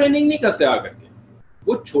خود ٹریننگ نہیں کرتے آ کر کے,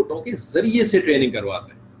 وہ چھوٹوں کے ذریعے سے ٹریننگ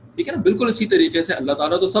کرواتے ہیں, ٹھیک ہے نا. بالکل اسی طریقے سے اللہ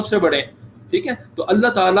تعالیٰ تو سب سے بڑے ہیں, ٹھیک ہے. تو اللہ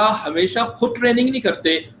تعالیٰ ہمیشہ خود ٹریننگ نہیں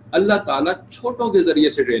کرتے, اللہ تعالیٰ چھوٹوں کے ذریعے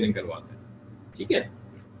سے ٹریننگ کرواتے ہیں, ٹھیک ہے.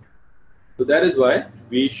 So that is why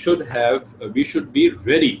we should be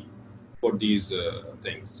ready for these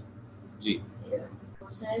things. جی.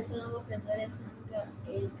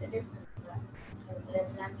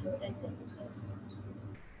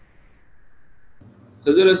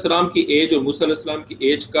 خضر علیہ السلام کی ایج اور موسیٰ علیہ السلام کی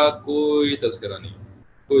ایج کا کوئی تذکرہ نہیں,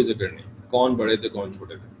 کوئی ذکر نہیں, کون بڑے تھے کون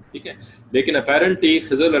چھوٹے تھے, ٹھیک ہے. لیکن اپیرنٹلی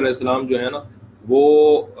خضر علیہ السلام جو ہے نا وہ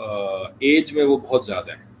ایج میں وہ بہت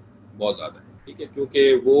زیادہ ہے, بہت زیادہ ہے, ٹھیک ہے.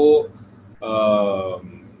 کیونکہ وہ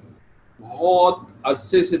بہت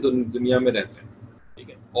عرصے سے دنیا میں رہتے ہیں, ٹھیک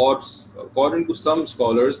ہے. اور according to some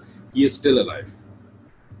scholars he is still alive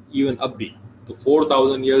even اب بھی, تو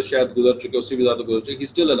 4000 years شاید گزر چکے, اس سے بھی زیادہ گزر چکے, he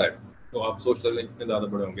is still alive. تو آپ سوچ سکتے ہیں کتنے زیادہ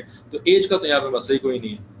بڑے ہوں گے. تو ایج کا تو یہاں پہ مسئلہ ہی کوئی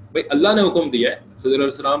نہیں ہے بھائی, اللہ نے حکم دیا ہے خضر علیہ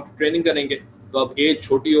السلام کی ٹریننگ کریں گے, تو اب ایج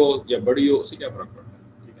چھوٹی ہو یا بڑی ہو اس سے کیا فرق پڑتا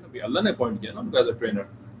ہے, ٹھیک ہے نا. بھائی اللہ نے اپوائنٹ کیا نا ان کو ایز اے ٹرینر,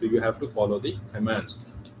 تو you have to follow the commands.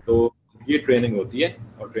 تو یہ ٹریننگ ہوتی ہے,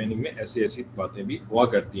 اور ٹریننگ میں ایسی ایسی باتیں بھی ہوا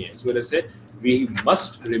کرتی ہیں. اس وجہ سے we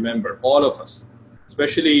must remember all of us,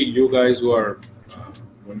 especially you guys who are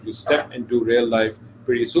going to step into real life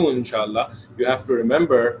pretty soon inshallah, you have to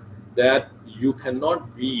remember that you cannot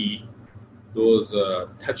be those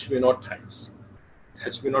touch me not types.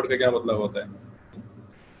 touch me not کا کیا مطلب ہوتا ہے؟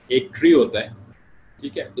 ایک tree ہوتا ہے,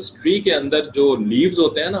 ٹھیک ہے. اس ٹری کے اندر جو لیوز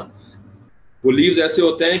ہوتے ہیں نا, وہ لیوز ایسے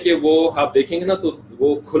ہوتے ہیں کہ وہ آپ دیکھیں گے نا تو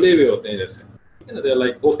وہ کھلے ہوئے ہوتے ہیں جیسے, ٹھیک ہے نا, they are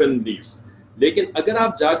like open leaves. لیکن اگر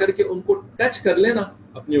آپ جا کر کے ان کو ٹچ کر لیں نا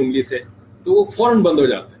اپنی انگلی سے تو وہ فوراً بند ہو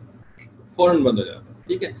جاتے ہیں, فوراً بند ہو جاتے ہیں,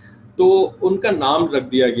 ٹھیک ہے. تو ان کا نام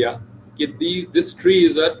رکھ دیا گیا کہ this tree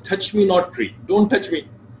is a touch me not tree, don't touch me,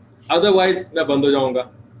 otherwise میں بند ہو جاؤں گا,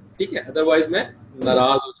 ٹھیک ہے. ادروائز میں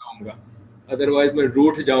ناراض ہو جاؤں گا, ادروائز میں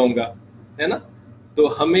روٹھ جاؤں گا, ہے نا. تو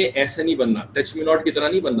ہمیں ایسے نہیں بننا, ٹچ می ناٹ کی طرح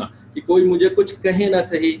نہیں بننا کہ کوئی مجھے کچھ کہے نہ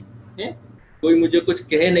صحیح, کوئی مجھے کچھ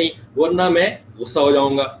کہے نہیں, ورنہ میں غصہ ہو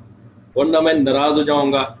جاؤں گا, ورنہ میں ناراض ہو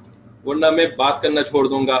جاؤں گا, ورنہ میں بات کرنا چھوڑ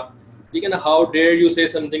دوں گا, ٹھیک ہے نا. ہاؤ ڈیئر یو سے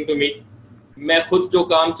سم تھنگ ٹو می, میں خود جو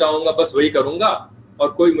کام چاہوں گا بس وہی کروں گا, اور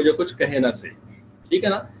کوئی مجھے کچھ کہے نہ صحیح, ٹھیک ہے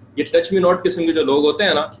نا. یہ ٹچ می ناٹ قسم کے جو لوگ ہوتے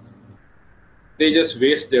ہیں نا, they just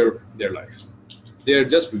waste their life, they are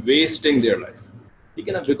just wasting their life, ٹھیک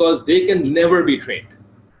ہے نا. because they can never be trained,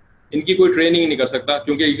 ان کی کوئی ٹریننگ نہیں کر سکتا,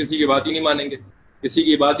 کیونکہ یہ کسی کی بات ہی نہیں مانیں گے, کسی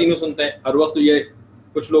کی بات ہی نہیں سنتے ہیں. ہر وقت یہ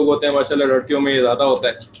کچھ لوگ ہوتے ہیں ماشاءاللہ, لڑکیوں میں یہ زیادہ ہوتا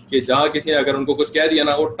ہے کہ جہاں کسی نے اگر ان کو کچھ کہہ دیا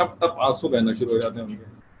نا, وہ ٹپ ٹپ آنسو بہنا شروع ہو جاتے ہیں ان کے,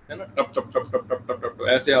 ہے نا. ٹپ ٹپ ٹپ ٹپ ٹپ ٹپ ٹپ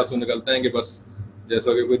ایسے آنسو نکلتے ہیں کہ بس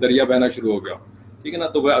جیسا کہ کوئی دریا بہنا شروع ہو گیا, ٹھیک ہے نا.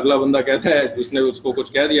 تو وہ اگلا بندہ کہتا ہے جس نے اس کو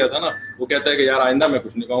کچھ کہہ دیا تھا نا, وہ کہتا ہے کہ یار آئندہ میں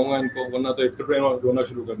کچھ نہیں کہوں گا ان کو, ورنہ تو ایک پھر رونا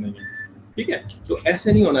شروع کر دیں گے, ٹھیک ہے. تو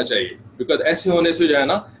ایسے نہیں ہونا چاہیے, بیکاز ایسے ہونے سے جو ہے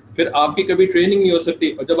نا پھر آپ کی کبھی ٹریننگ نہیں ہو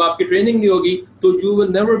سکتی, اور جب آپ کی ٹریننگ نہیں ہوگی تو you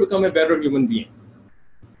will never become a better human being,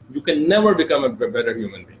 you can never become a better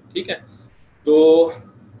human being, ٹھیک ہے. تو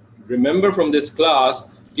ریممبر فرام دس کلاس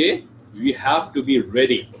کہ we have to be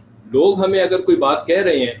ready. لوگ ہمیں اگر کوئی بات کہہ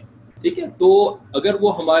رہے ہیں, ٹھیک ہے, تو اگر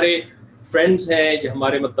وہ ہمارے فرینڈس ہیں یا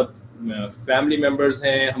ہمارے مطلب فیملی ممبرز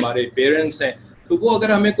ہیں, ہمارے پیرنٹس ہیں, تو وہ اگر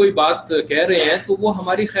ہمیں کوئی بات کہہ رہے ہیں تو وہ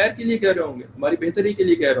ہماری خیر کے لیے کہہ رہے ہوں گے, ہماری بہتری کے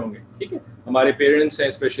لیے کہہ رہے ہوں گے, ٹھیک ہے. ہمارے پیرنٹس ہیں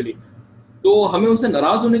اسپیشلی, تو ہمیں ان سے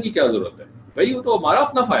ناراض ہونے کی کیا ضرورت ہے بھائی, وہ تو ہمارا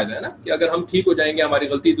اپنا فائدہ ہے نا, کہ اگر ہم ٹھیک ہو جائیں گے, ہماری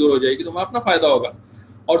غلطی دور ہو جائے گی تو ہمارا اپنا فائدہ ہوگا.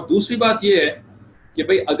 اور دوسری بات یہ ہے کہ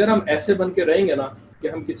بھائی اگر ہم ایسے بن کے رہیں گے نا کہ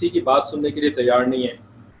ہم کسی کی بات سننے کے لیے تیار نہیں ہیں,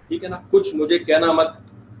 ٹھیک ہے نا, کچھ مجھے کہنا مت,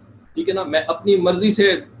 ٹھیک ہے نا, میں اپنی مرضی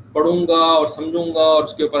سے پڑھوں گا اور سمجھوں گا اور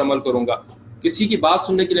اس کے اوپر عمل کروں گا, کسی کی بات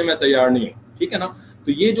سننے کے لیے میں تیار نہیں ہوں, ٹھیک ہے نا.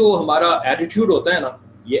 تو یہ جو ہمارا ایٹیٹیوڈ ہوتا ہے نا,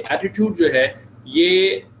 یہ ایٹیٹیوڈ جو ہے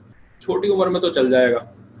یہ چھوٹی عمر میں تو چل جائے گا,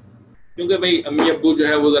 کیونکہ بھائی امی ابو جو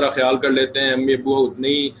ہے وہ ذرا خیال کر لیتے ہیں, امی ابو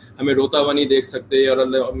نہیں ہمیں روتا ہوا نہیں دیکھ سکتے, اور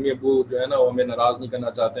امی ابو جو ہے نا وہ ہمیں ناراض نہیں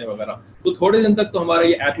کرنا چاہتے ہیں وغیرہ, تو تھوڑے دن تک تو ہمارا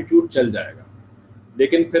یہ ایٹیٹیوڈ چل جائے گا.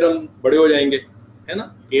 لیکن پھر ہم بڑے ہو جائیں گے, ہے نا,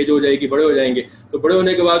 ایج ہو جائے گی, بڑے ہو جائیں گے, تو بڑے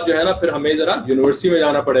ہونے کے بعد جو ہے نا پھر ہمیں ذرا یونیورسٹی میں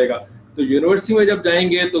جانا پڑے گا. تو یونیورسٹی میں جب جائیں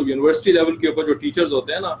گے تو یونیورسٹی لیول کے اوپر جو ٹیچرز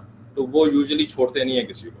ہوتے ہیں نا, تو وہ یوزلی چھوڑتے نہیں ہیں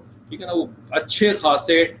کسی کو, ٹھیک ہے نا. وہ اچھے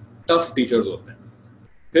خاصے ٹف ٹیچرز ہوتے ہیں,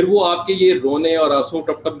 پھر وہ آپ کے یہ رونے اور آنسو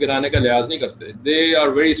ٹپ ٹپ گرانے کا لحاظ نہیں کرتے. They are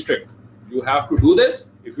very strict, you have to do this,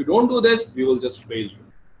 if you don't do this we will just fail you,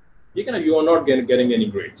 ٹھیک ہے نا, you are not getting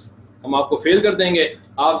any grades. ہم آپ کو فیل کر دیں گے,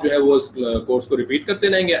 آپ جو ہے وہ اس کورس کو ریپیٹ کرتے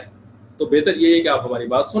رہیں گے. تو بہتر یہ ہے کہ آپ ہماری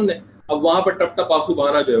بات سن لیں. اب وہاں پر ٹپ ٹپ آنسو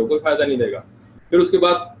بہانا جو ہے وہ کوئی فائدہ نہیں دے گا. پھر اس کے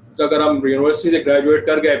بعد اگر ہم یونیورسٹی سے گریجویٹ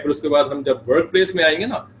کر گئے, پھر اس کے بعد ہم جب ورک پلیس میں آئیں گے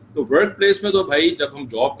نا, تو ورک پلیس میں تو بھائی جب ہم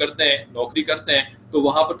جاب کرتے ہیں, نوکری کرتے ہیں, تو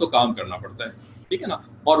وہاں پر تو کام کرنا پڑتا ہے, ٹھیک ہے نا.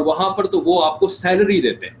 اور وہاں پر تو وہ آپ کو سیلری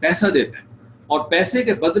دیتے ہیں, پیسہ دیتے ہیں, اور پیسے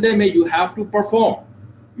کے بدلے میں you have to perform,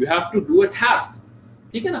 you have to do a task,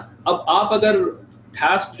 ٹھیک ہے نا. اب آپ اگر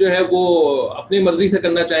ٹاسک جو ہے وہ اپنی مرضی سے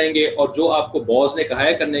کرنا چاہیں گے, اور جو آپ کو باس نے کہا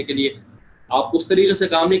ہے کرنے کے لیے آپ اس طریقے سے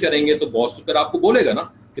کام نہیں کریں گے, تو باس تو پھر آپ کو بولے گا نا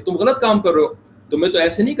کہ تم غلط کام کر رہے ہو, تمہیں تو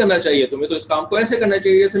ایسے نہیں کرنا چاہیے, تمہیں تو اس کام کو ایسے کرنا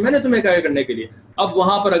چاہیے جیسے میں نے تمہیں کہا ہے کرنے کے لیے. اب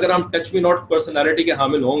وہاں پر اگر ہم ٹچ می ناٹ پرسنالٹی کے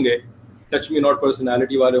حامل ہوں گے, ٹچ می ناٹ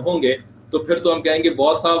پرسنالٹی والے ہوں گے, تو پھر تو ہم کہیں گے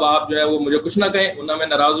باس صاحب آپ جو ہے وہ مجھے کچھ نہ کہیں, ورنہ میں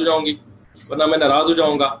ناراض ہو جاؤں گی, ورنہ میں ناراض ہو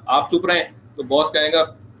جاؤں گا, آپ چپ رہیں. تو باس کہیں گا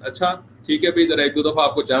اچھا ٹھیک ہے بھائی, ذرا ایک دو دفعہ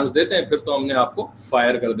آپ کو چانس دیتے ہیں, پھر تو ہم نے آپ کو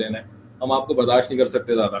فائر کر دینا ہے, ہم آپ کو برداشت نہیں کر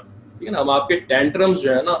سکتے زیادہ, ٹھیک ہے نا. ہم آپ کے ٹینٹرمز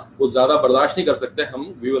جو ہے نا وہ زیادہ برداشت نہیں کر سکتے,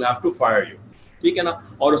 ہم we will have to fire you, ٹھیک ہے نا.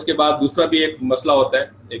 اور اس کے بعد دوسرا بھی ایک مسئلہ ہوتا ہے,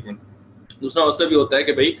 ایک منٹ, دوسرا مسئلہ بھی ہوتا ہے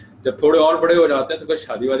کہ بھائی جب تھوڑے اور بڑے ہو جاتے ہیں تو پھر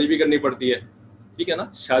شادی وادی بھی کرنی پڑتی ہے, ٹھیک ہے نا.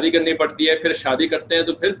 شادی کرنی پڑتی ہے, پھر شادی کرتے ہیں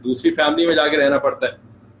تو پھر دوسری فیملی میں جا کے رہنا پڑتا ہے,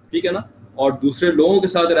 ٹھیک ہے نا, اور دوسرے لوگوں کے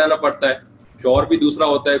ساتھ رہنا پڑتا ہے. شوہر بھی دوسرا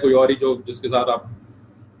ہوتا ہے, کوئی اور ہی جو جس کے ساتھ آپ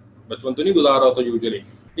بچپن تو نہیں گزارا ہوتا یوزلی,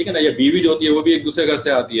 ٹھیک ہے نا. یا بیوی جو ہوتی ہے وہ بھی ایک دوسرے گھر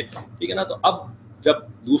سے آتی ہے, ٹھیک ہے نا. تو اب جب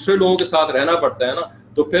دوسرے لوگوں کے ساتھ رہنا پڑتا ہے نا,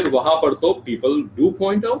 تو پھر وہاں پر تو people do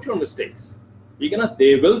point out your mistakes, ٹھیک ہے نا.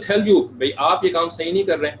 دے ول ٹیل یو بھائی آپ یہ کام صحیح نہیں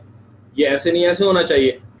کر رہے ہیں, یہ ایسے نہیں ایسے ہونا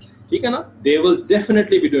چاہیے, ٹھیک ہے نا. They will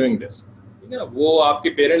definitely be doing this, ٹھیک ہے نا. وہ آپ کے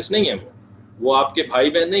پیرنٹس نہیں ہیں, وہ آپ کے بھائی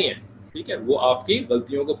بہن نہیں ہیں, ٹھیک ہے. وہ آپ کی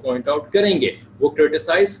غلطیوں کو پوائنٹ آؤٹ کریں گے, وہ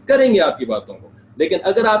کرٹیسائز کریں گے آپ کی باتوں کو. لیکن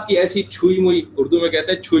اگر آپ کی ایسی چھوئی موئی, اردو میں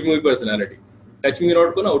کہتے ہیں چھوئی موئی پرسنالٹی, ٹچ می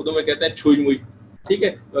ناٹ کو نا اردو میں کہتے ہیں چھوئی موئی, ٹھیک ہے.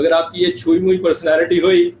 تو اگر آپ کی یہ چھوئی موئی پرسنالٹی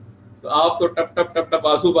ہوئی تو آپ تو ٹپ ٹپ ٹپ ٹپ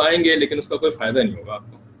آنسو بہائیں گے, لیکن اس کا کوئی فائدہ نہیں ہوگا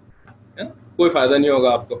آپ کو, ہے نا, کوئی فائدہ نہیں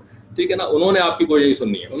ہوگا آپ کو, ٹھیک ہے نا. انہوں نے آپ کی کوئی نہیں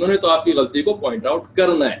سننی ہے, انہوں نے تو آپ کی غلطی کو پوائنٹ آؤٹ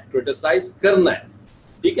کرنا ہے, کرٹیسائز کرنا ہے,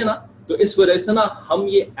 ٹھیک ہے نا. تو اس وجہ سے نا ہم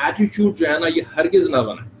یہ ایٹیٹیوڈ جو ہے نا یہ ہرگز نہ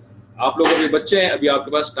بنائیں. آپ لوگ ابھی بچے ہیں, ابھی آپ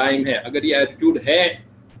کے پاس ٹائم ہے. اگر یہ ایٹیٹیوڈ ہے,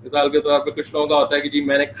 مثال کے طور پہ کچھ لوگوں کا ہوتا ہے کہ جی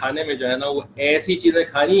میں نے کھانے میں جو ہے نا وہ ایسی چیزیں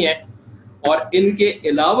کھانی ہیں, اور ان کے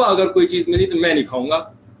علاوہ اگر کوئی چیز ملی تو میں نہیں کھاؤں گا,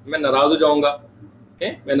 میں ناراض ہو جاؤں گا,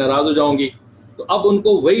 میں ناراض ہو جاؤں گی. تو اب ان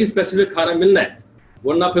کو وہی اسپیسیفک کھانا ملنا ہے,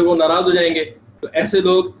 ورنہ پھر وہ ناراض ہو جائیں گے. تو ایسے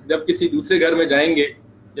لوگ جب کسی دوسرے گھر میں جائیں گے,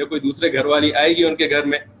 یا کوئی دوسرے گھر والی آئے گی ان کے گھر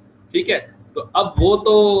میں, ٹھیک ہے, تو اب وہ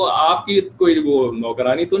تو آپ کی کوئی وہ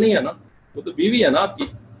نوکرانی تو نہیں ہے نا, وہ تو بیوی ہے نا آپ کی,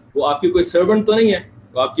 وہ آپ کی کوئی سرونٹ تو نہیں ہے,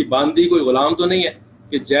 وہ آپ کی باندھی کوئی غلام تو نہیں ہے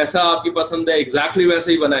کہ جیسا آپ کی پسند ہے ایگزیکٹلی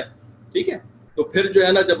ویسے ہی بنائے, ٹھیک ہے. تو پھر جو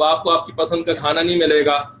ہے نا جب آپ کو آپ کی پسند کا کھانا نہیں ملے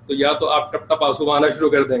گا تو یا تو آپ ٹپ ٹپ آنسو بہانا شروع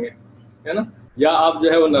کر دیں گے, ہے نا, یا آپ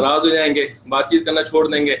جو ہے وہ ناراض ہو جائیں گے, بات چیت کرنا چھوڑ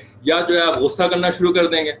دیں گے, یا جو ہے آپ غصہ کرنا شروع کر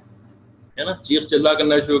دیں گے, ہے نا, چیخ چلا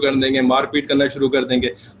کرنا شروع کر دیں گے, مار پیٹ کرنا شروع کر دیں گے.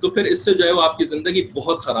 تو پھر اس سے جو ہے وہ آپ کی زندگی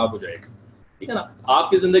بہت خراب ہو جائے گی, ٹھیک ہے نا. آپ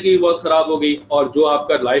کی زندگی بھی بہت خراب ہوگی, اور جو آپ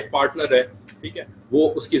کا لائف پارٹنر ہے, ٹھیک ہے, وہ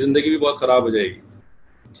اس کی زندگی بھی بہت خراب ہو جائے گی,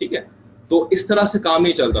 ٹھیک ہے. تو اس طرح سے کام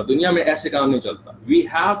نہیں چلتا, دنیا میں ایسے کام نہیں چلتا. We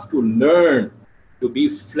have to learn to be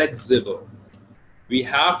flexible, we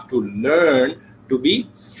have to learn to be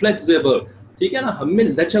flexible, ٹھیک ہے نا. ہم میں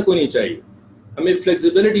لچک ہونی چاہیے, ہمیں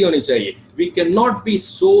فلیکسیبلٹی ہونی چاہیے. We can not be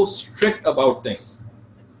so strict about things,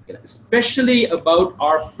 especially about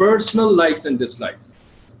our personal likes and dislikes,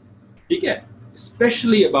 ٹھیک ہے,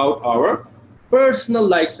 especially about our personal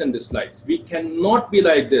likes and dislikes. We cannot be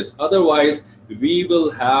like this, otherwise we will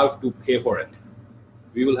have to pay for it.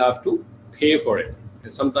 We will have to pay for it,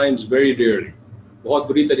 and sometimes very dearly. بہت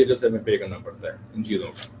بری طریقے سے ہمیں پے کرنا پڑتا ہے ان چیزوں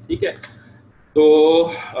کا, ٹھیک ہے. تو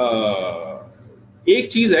ایک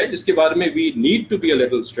چیز ہے جس کے بارے میں we need to be a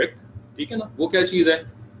little strict, ٹھیک ہے نا. وہ کیا چیز ہے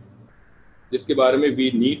جس کے بارے میں we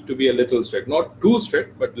need to be a little strict, not too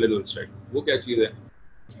strict but little strict. وہ کیا چیز ہے؟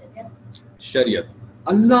 شریعت,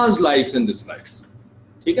 Allah's likes and dislikes,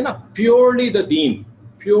 ٹھیک ہے نا. پیورلی دا دین,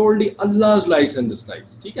 purely Allah's likes and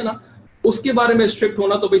dislikes, ٹھیک ہے نا. اس کے بارے میں اسٹرکٹ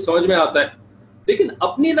ہونا تو بھائی سمجھ میں آتا ہے, لیکن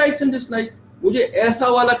اپنی لائکس اینڈ ڈس لائکس, مجھے ایسا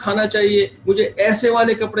والا کھانا چاہیے, مجھے ایسے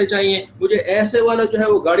والے کپڑے چاہیے, مجھے ایسے والا جو ہے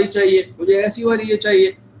وہ گاڑی چاہیے, مجھے ایسی والی یہ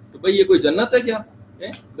چاہیے, تو بھائی یہ کوئی جنت ہے کیا؟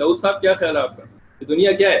 داؤد صاحب کیا خیال ہے آپ کا, یہ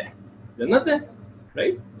دنیا کیا ہے؟ جنت ہے,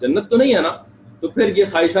 رائٹ؟ جنت تو نہیں ہے نا. تو پھر یہ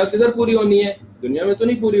خواہشات کدھر پوری ہونی ہے؟ دنیا میں تو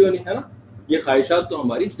نہیں پوری ہونی ہے نا. یہ خواہشات تو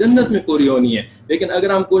ہماری جنت میں پوری ہونی ہے. لیکن اگر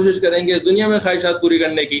ہم کوشش کریں گے دنیا میں خواہشات پوری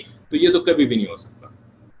کرنے کی, تو یہ تو کبھی بھی نہیں ہو سکتا,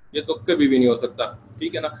 یہ تو کبھی بھی نہیں ہو سکتا,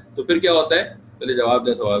 ٹھیک ہے نا. تو پھر کیا ہوتا ہے, چلے جواب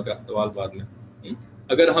دیں سوال کا, سوال بعد میں.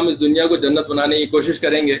 اگر ہم اس دنیا کو جنت بنانے کی کوشش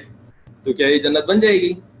کریں گے تو کیا یہ جنت بن جائے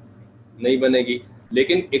گی؟ نہیں بنے گی.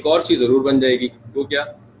 لیکن ایک اور چیز ضرور بن جائے گی. وہ کیا؟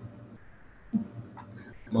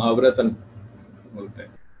 محاورتاً بولتے ہیں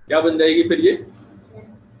کیا بن جائے گی؟ پھر یہ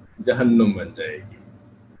جہنم بن جائے گی.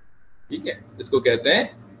 ٹھیک ہے، اس کو کہتے ہیں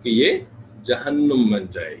کہ یہ جہنم بن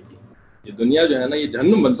جائے گی. یہ دنیا جو ہے نا یہ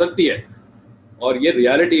جہنم بن سکتی ہے، اور یہ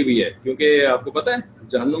ریالٹی بھی ہے. کیونکہ آپ کو پتہ ہے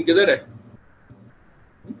جہنم کدھر ہے؟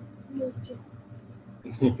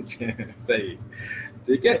 صحیح.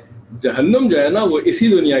 ٹھیک ہے، جہنم جو ہے نا وہ اسی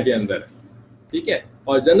دنیا کے اندر ہے. ٹھیک ہے،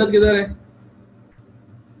 اور جنت کدھر ہے؟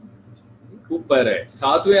 اوپر ہے،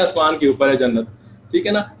 7ویں آسمان کے اوپر ہے جنت. ٹھیک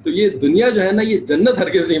ہے نا. تو یہ دنیا جو ہے نا یہ جنت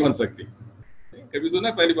ہرگز نہیں بن سکتی. کبھی سنا؟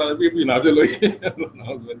 پہلی بار ابھی نازل ہوئی ہے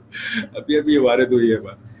ابھی وارد ہوئی ہے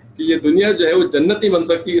بات کہ یہ دنیا جو ہے وہ جنت نہیں بن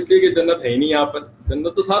سکتی، اس لیے کہ جنت ہے ہی نہیں یہاں پر.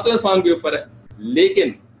 جنت تو 7ویں آسمان کے اوپر ہے.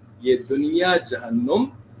 لیکن یہ دنیا جہنم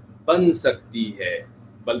بن سکتی ہے،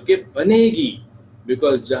 بلکہ بنے گی،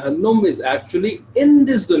 بیکاز جہنم از ایکچولی ان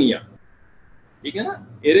دس دنیا. ٹھیک ہے نا.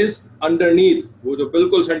 اٹ از انڈرنیتھ، وہ جو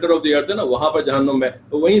بالکل سینٹر آف دی ارتھ ہے نا وہاں پر جہنم ہے،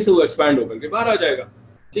 تو وہیں سے وہ ایکسپینڈ ہو کر کے باہر آ جائے گا.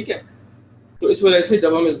 ٹھیک ہے. تو اس وجہ سے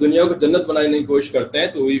جب ہم اس دنیا کو جنت بنانے کی کوشش کرتے ہیں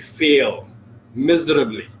تو وی فیل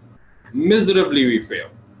miserably we fail.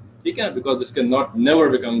 ٹھیک ہے، because this can not never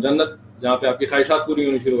become جنت جہاں پہ آپ کی خواہشات پوری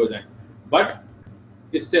ہونی شروع ہو جائیں. بٹ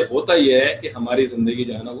اس سے ہوتا یہ ہے کہ ہماری زندگی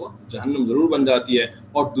جو ہے نا وہ جہنم ضرور بن جاتی ہے،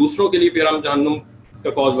 اور دوسروں کے لیے پھر ہم جہنم کا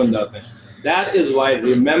کاز بن جاتے ہیں. That is why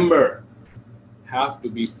remember have to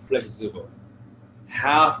be flexible.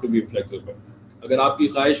 اگر آپ کی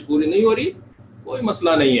خواہش پوری نہیں ہو رہی کوئی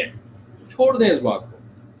مسئلہ نہیں ہے، چھوڑ دیں اس بات کو.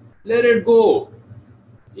 let it go.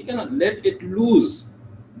 ٹھیک ہے نا. let it lose.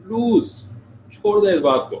 چھوڑ دیں اس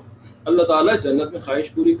بات کو. اللہ تعالیٰ جنت میں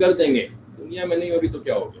خواہش پوری کر دیں گے. دنیا میں نہیں ہو رہی تو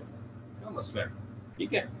کیا ہو گیا، کیا مسئلہ ہے.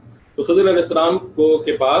 ٹھیک ہے. تو خضر علیہ السلام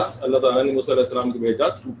کے پاس اللہ تعالیٰ نے موسیٰ علیہ السلام کو بھیجا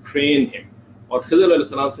to train him. اور خضر علیہ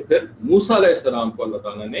السلام سے پھر موسیٰ علیہ السلام کو اللہ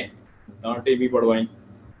تعالیٰ نے ڈانٹیں بھی پڑھوائیں.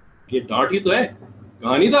 یہ ڈانٹ ہی تو ہے،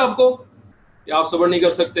 کہا نہیں تھا آپ کو کہ آپ صبر نہیں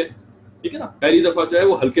کر سکتے. ٹھیک ہے نا. پہلی دفعہ جو ہے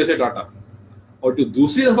وہ ہلکے سے ڈانٹا، اور جو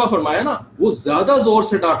دوسری دفعہ فرمایا نا وہ زیادہ زور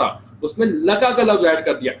سے ڈانٹا، اس میں لکا کا لفظ ایڈ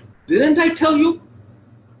کر دیا. Didn't I tell you?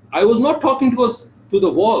 I was not talking to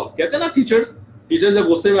the wall. کہتے ہیں نا ٹیچرز جب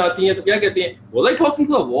غصے میں آتی ہیں تو کیا کہتی ہیں؟ Was I talking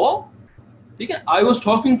to the wall? ٹھیک ہے. I was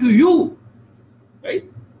talking to you. Right?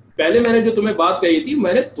 پہلے میں نے جو تمہیں بات کہی تھی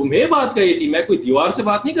میں نے تمہیں بات کہی تھی، میں کوئی دیوار سے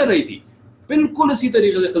بات نہیں کر رہی تھی. بالکل اسی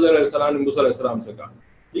طریقے سے خضر علیہ السلام نے موسیٰ علیہ السلام سے کہا.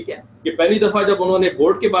 ٹھیک ہے. کہ پہلی دفعہ جب انہوں نے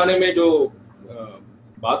بورڈ کے بارے میں جو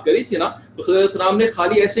بات کری تھی نا تو خضر علیہ السلام نے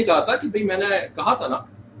خالی ایسے کہا تھا کہ بھئی میں نے کہا تھا نا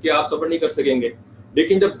کہ آپ صبر نہیں کر سکیں گے.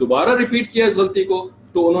 لیکن جب دوبارہ ریپیٹ کیا اس غلطی کو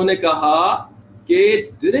تو انہوں نے کہا کہ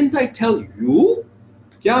Didn't I tell you?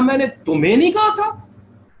 کیا میں نے تمہیں نہیں کہا تھا؟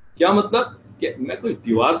 کیا مطلب کہ میں کوئی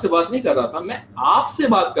دیوار سے بات نہیں کر رہا تھا، میں آپ سے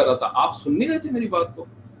بات کر رہا تھا، آپ سن نہیں رہے تھے میری بات کو.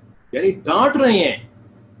 یعنی ڈانٹ رہے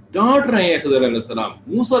ہیں خضر علیہ السلام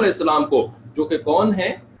موسیٰ علیہ السلام کو، جو کہ کون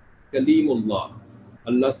ہے؟ کلیم اللہ،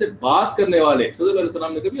 اللہ سے بات کرنے والے. خضر علیہ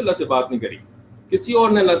السلام نے کبھی اللہ سے بات نہیں کری، کسی اور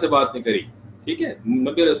نے اللہ سے بات نہیں کری. ٹھیک ہے.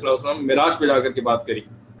 نبی علیہ السلام معراج پہ جا کر کے بات کری،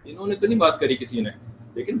 انہوں نے تو نہیں بات کری کسی نے.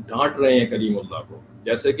 لیکن ڈانٹ رہے ہیں کلیم اللہ کو،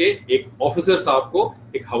 جیسے کہ ایک آفیسر صاحب کو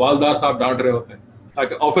ایک حوالدار صاحب ڈانٹ رہے ہوتے ہیں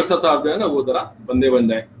تاکہ آفیسر صاحب جو ہے نا وہ ذرا بندے بن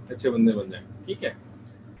جائیں، اچھے بندے بن جائیں. ٹھیک ہے.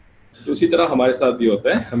 تو اسی طرح ہمارے ساتھ بھی ہوتا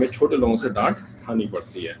ہے، ہمیں چھوٹے لوگوں سے ڈانٹ کھانی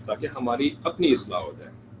پڑتی ہے تاکہ ہماری اپنی اصلاح ہو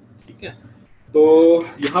جائے. ٹھیک ہے. تو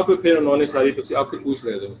یہاں پہ پھر انہوں نے ساری تفصیل آپ کو پوچھ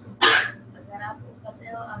رہے تھے اس میں. اگر آپ کو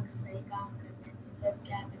پتہ ہو آپ صحیح کام کرتے ہیں تو پھر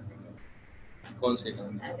کیا کرنا چاہیے؟ کون سے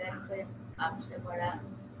کام؟ اگر کوئی آپ سے بڑا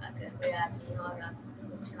اگر کوئی آدمی اور آپ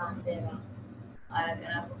کو کچھ کام دے رہا اور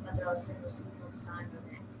اگر آپ کو پتہ اس سے نقصان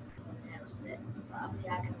ہونے اس سے تو آپ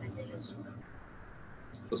کیا کرنا چاہیے اس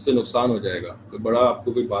وقت؟ اس سے نقصان ہو جائے گا. کوئی بڑا آپ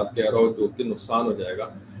کو کوئی بات کہہ رہا ہو تو اس سے نقصان ہو جائے گا.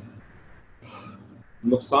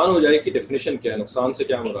 نقصان ہو جائے کی ڈیفینیشن کیا ہے؟ نقصان سے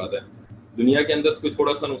کیا مراد ہے؟ دنیا کے اندر کوئی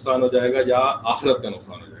تھوڑا سا نقصان ہو جائے گا یا آخرت کا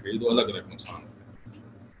نقصان ہو جائے گا؟ یہ دو الگ الگ نقصان ہوتے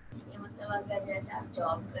ہیں. یہ مطلب اگر جیسے آپ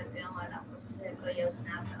جاب کرتے ہو اور آپ اس سے کوئی اس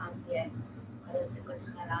نے آپ کام کیا ہے اور اس سے کچھ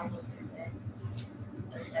خراب ہو سکتا ہے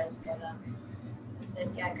اس جگہ میں،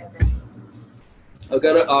 پھر کیا کرنا چاہیے؟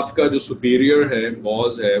 اگر آپ کا جو سپیریئر ہے،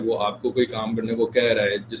 باس ہے، وہ آپ کو کوئی کام کرنے کو کہہ رہا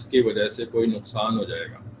ہے جس کی وجہ سے کوئی نقصان ہو جائے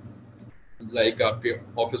گا، لائک آپ کے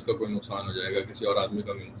آفس کا کوئی نقصان ہو جائے گا، کسی اور آدمی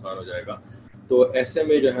کا بھی نقصان ہو جائے گا، تو ایسے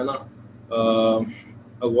میں جو ہے نا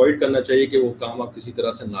اوائڈ کرنا چاہیے کہ وہ کام آپ کسی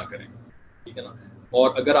طرح سے نہ کریں. ٹھیک ہے نا. اور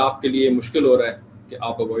اگر آپ کے لیے مشکل ہو رہا ہے کہ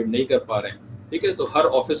آپ اوائڈ نہیں کر پا رہے ہیں، ٹھیک ہے، تو ہر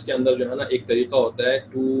آفس کے اندر جو ہے نا ایک طریقہ ہوتا ہے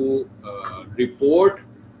to report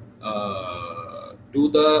to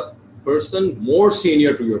the person more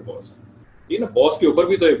senior to your boss. ٹھیک ہے نا. باس کے اوپر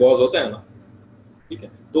بھی تو ایک باس ہوتا ہے نا. ٹھیک ہے.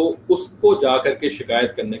 تو اس کو جا کر کے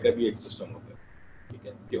شکایت کرنے کا بھی ایک سسٹم ہوتا ہے. ٹھیک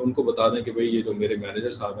ہے. کہ ان کو بتا دیں کہ بھئی یہ جو میرے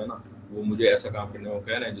مینیجر صاحب ہیں نا وہ مجھے ایسا کام کرنے کو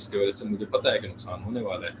کہہ رہے ہیں جس کی وجہ سے مجھے پتہ ہے کہ نقصان ہونے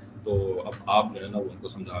والا ہے, تو اب آپ جو ہے نا وہ ان کو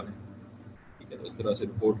سمجھا دیں, ٹھیک ہے. تو اس طرح سے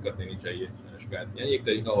رپورٹ کر دینی چاہیے شکایت, یعنی ایک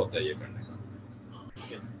طریقہ ہوتا ہے یہ کرنے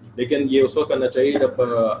کا, لیکن یہ اس وقت کرنا چاہیے جب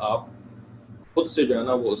آپ خود سے جو ہے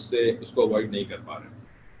نا وہ اس کو اوائڈ نہیں کر پا رہے ہیں.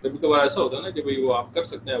 کبھی کبھار ایسا ہوتا ہے نا کہ بھائی وہ آپ کر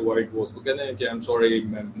سکتے ہیں اوائڈ, وہ اس کو کہتے ہیں کہ آئی ایم سوری,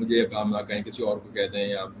 مجھے یہ کام نہ کہیں, کسی اور کو کہہ دیں,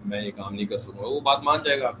 یا میں یہ کام نہیں کر سکوں گا, وہ بات مان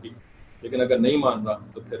جائے گا آپ کی. لیکن اگر نہیں مان رہا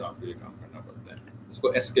تو پھر آپ کو یہ کام کرنا پڑتا ہے. اس کو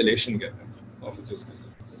ایسکیلیشن کہتے ہیں, آفیسرز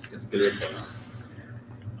ایسکیلیٹ کرنا.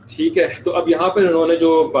 ٹھیک ہے, تو اب یہاں پر انہوں نے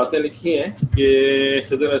جو باتیں لکھی ہیں کہ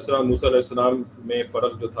خضر علیہ السلام موسیٰ علیہ السلام میں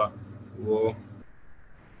فرق جو تھا وہ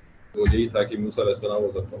یہی تھا کہ موسیٰ علیہ السلام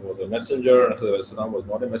was a messenger, خضر علیہ السلام was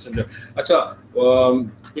not a messenger. اچھا,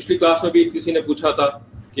 پچھلی کلاس میں بھی کسی نے پوچھا تھا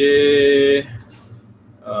کہ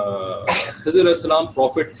خضر علیہ السلام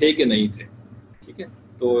پروفٹ تھے کہ نہیں تھے, ٹھیک ہے.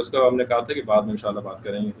 تو اس کا ہم نے کہا تھا کہ بعد میں انشاءاللہ بات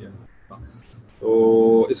کریں گے.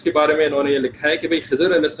 تو اس کے بارے میں انہوں نے یہ لکھا ہے کہ بھئی خضر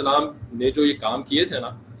علیہ السلام نے جو یہ کام کیے تھے نا,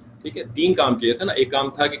 ٹھیک ہے, 3 کام کیے تھے نا. ایک کام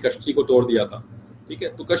تھا کہ کشتی کو توڑ دیا تھا, ٹھیک ہے.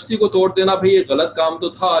 تو کشتی کو توڑ دینا بھئی یہ غلط کام تو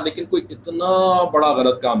تھا, لیکن کوئی اتنا بڑا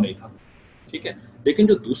غلط کام نہیں تھا, ٹھیک ہے. لیکن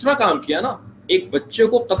جو دوسرا کام کیا نا, ایک بچے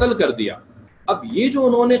کو قتل کر دیا. اب یہ جو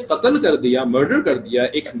انہوں نے قتل کر دیا, مرڈر کر دیا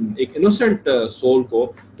ایک انوسنٹ سول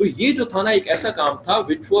کو, تو یہ جو تھا نا ایک ایسا کام تھا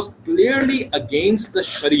which was clearly against the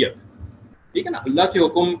شریعت, ٹھیک ہے نا, اللہ کے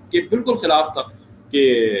حکم کے بالکل خلاف تھا کہ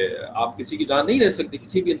آپ کسی کی جان نہیں لے سکتے,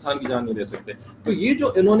 کسی بھی انسان کی جان نہیں لے سکتے. تو یہ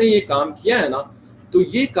جو انہوں نے یہ کام کیا ہے نا, تو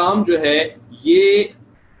یہ کام جو ہے یہ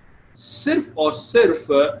صرف اور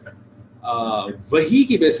صرف وحی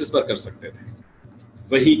کی بیسس پر کر سکتے تھے,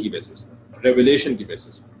 وحی کی بیسس پر, ریویلیشن کی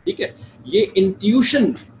بیسس پر, ٹھیک ہے. یہ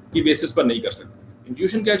انٹیوشن کی بیسس پر نہیں کر سکتے.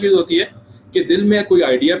 انٹیوشن کیا چیز ہوتی ہے کہ دل میں کوئی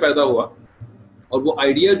آئیڈیا پیدا ہوا, اور وہ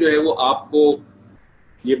آئیڈیا جو ہے وہ آپ کو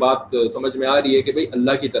یہ بات سمجھ میں آ رہی ہے کہ بھئی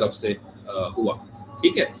اللہ کی طرف سے ہوا,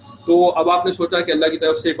 ٹھیک ہے. تو اب آپ نے سوچا کہ اللہ کی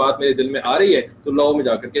طرف سے بات میرے دل میں آ رہی ہے, تو لاؤ میں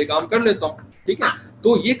جا کر کے کام کر لیتا ہوں, ٹھیک ہے.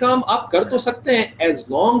 تو یہ کام آپ کر تو سکتے ہیں ایز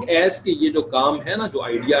لانگ ایز کہ یہ جو کام ہے نا, جو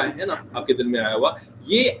آئیڈیا ہے نا آپ کے دل میں آیا ہوا,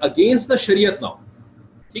 یہ اگینسٹ دا شریعت نہ ہو,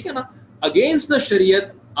 ٹھیک ہے نا. اگینسٹ دا شریعت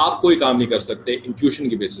آپ کوئی کام نہیں کر سکتے انٹیوشن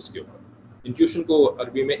کی بیسس کے اوپر. انٹیوشن کو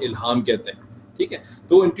عربی میں الہام کہتے ہیں, ٹھیک ہے.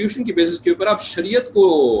 تو انٹیوشن کی بیسس کے اوپر آپ شریعت کو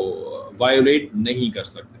وائولیٹ نہیں کر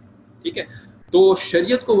سکتے, ٹھیک ہے. تو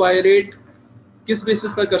شریعت کو وائولیٹ کس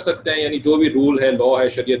بیسس پر کر سکتے ہیں, یعنی جو بھی رول ہے, لا ہے,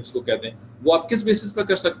 شریعت جس کو کہتے ہیں, وہ آپ کس بیسس پر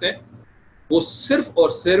کر سکتے ہیں؟ وہ صرف اور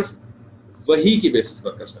صرف وحی کی بیسس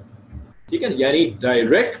پر کر سکتے ہیں, ٹھیک ہے. یعنی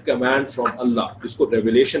ڈائریکٹ کمانڈ فرام اللہ, جس کو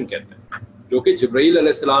ریویلیشن کہتے ہیں, جو کہ جبرائیل علیہ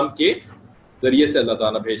السلام کے ذریعے سے اللہ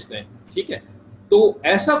تعالیٰ بھیجتے ہیں, ٹھیک ہے. تو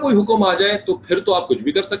ایسا کوئی حکم آ جائے تو پھر تو آپ کچھ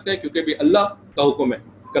بھی کر سکتے ہیں, کیونکہ بھی اللہ کا حکم ہے,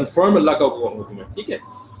 کنفرم اللہ کا حکم ہے, ٹھیک ہے.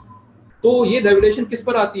 تو یہ ریویلیشن کس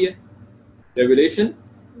پر آتی ہے؟ ریویلیشن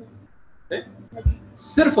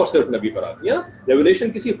صرف اور صرف نبی پر آتی ہے.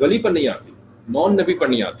 ریویلیشن کسی ولی پر نہیں آتی, نان نبی پر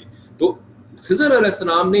نہیں آتی. تو خضر علیہ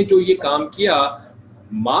السلام نے جو یہ کام کیا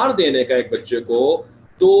مار دینے کا ایک بچے کو,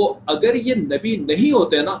 تو اگر یہ نبی نہیں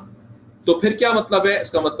ہوتے نا تو پھر کیا مطلب ہے؟ اس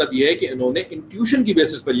کا مطلب یہ ہے کہ انہوں نے انٹیوشن کی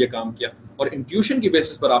بیسس پر یہ کام کیا, اور انٹیوشن کی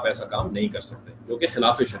بیسس پر آپ ایسا کام نہیں کر سکتے, جو کہ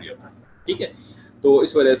خلاف شریعت ہے, ٹھیک ہے. تو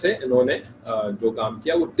اس وجہ سے انہوں نے جو کام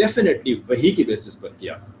کیا وہ ڈیفینیٹلی وحی کی بیسس پر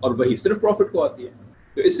کیا, اور وہی صرف پروفٹ کو آتی ہے.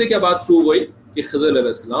 تو اس سے کیا بات پروو ہوئی کہ خضر علیہ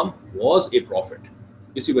السلام واز اے پروفٹ.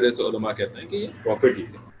 اسی وجہ سے علماء کہتے ہیں کہ یہ پروفٹ ہی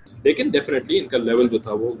تھے, لیکن ڈیفینیٹلی ان کا لیول جو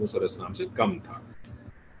تھا وہ موسیٰ علیہ السلام سے کم تھا.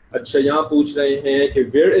 اچھا, یہاں پوچھ رہے ہیں کہ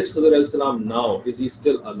ویئر از خضر علیہ السلام now, is he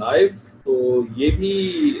still alive. تو یہ بھی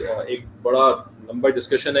ایک بڑا لمبا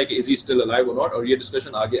ڈسکشن ہے کہ از ہی اسٹل الائیو اور ناٹ, اور یہ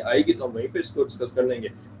ڈسکشن آگے آئے گی تو ہم وہیں پہ اس کو ڈسکس کر لیں گے.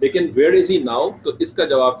 لیکن ویئر از ہی ناؤ, تو اس کا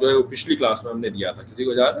جواب جو ہے وہ پچھلی کلاس میں ہم نے دیا تھا. کسی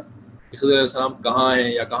کو یاد ہے کہ خضر علیہ السلام کہاں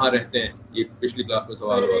ہیں یا کہاں رہتے ہیں؟ یہ پچھلی کلاس میں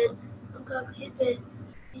سوال ہوا تھا.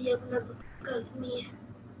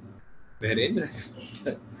 بحرین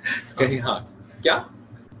کہیں, ہاں کیا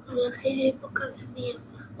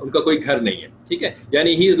ان کا کوئی گھر نہیں ہے, ٹھیک ہے.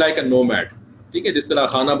 یعنی ہی از لائک اے نومیڈ, ٹھیک ہے. جس طرح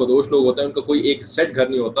خانہ بدوش لوگ ہوتے ہیں, ان کا کوئی ایک سیٹ گھر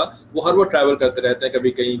نہیں ہوتا, وہ ہر وقت ٹریول کرتے رہتے ہیں,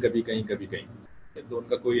 کبھی کہیں کبھی کہیں کبھی کہیں, تو ان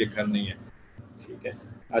کا کوئی ایک گھر نہیں ہے, ٹھیک ہے.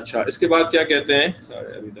 اچھا, اس کے بعد کیا کہتے ہیں,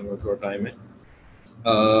 ابھی تو تھوڑا ٹائم ہے.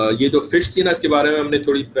 یہ جو فش تھی نا, اس کے بارے میں ہم نے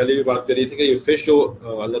تھوڑی پہلے بھی بات کری تھی کہ یہ فش جو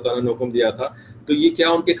اللہ تعالیٰ نے حکم دیا تھا, تو یہ کیا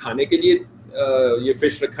ان کے کھانے کے لیے یہ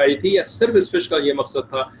فش رکھائی تھی, یا صرف اس فش کا یہ مقصد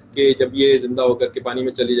تھا کہ جب یہ زندہ ہو کر کے پانی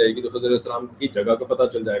میں چلی جائے گی تو خضر علیہ السلام کی جگہ کا پتہ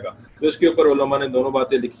چل جائے گا؟ تو اس کے اوپر علماء نے دونوں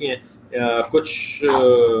باتیں لکھی ہیں. کچھ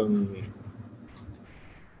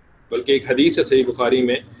بلکہ ایک حدیث ہے صحیح بخاری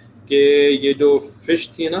میں کہ یہ جو فش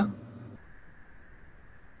تھی نا,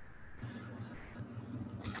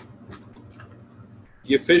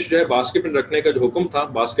 یہ فش جو ہے باسکٹ میں رکھنے کا جو حکم تھا,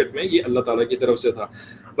 باسکٹ میں, یہ اللہ تعالیٰ کی طرف سے تھا.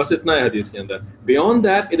 بس اتنا ہے حدیث کے اندر. Beyond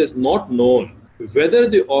that it is not known whether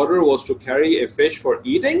the order was to carry a fish for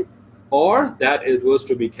eating or that it was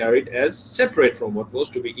to be carried as separate from what was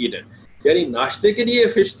to be eaten. یعنی ناشتے کے لیے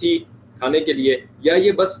fish تھی کھانے کے لیے یا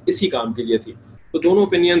یہ بس اسی کام کے لیے تھی. تو دونوں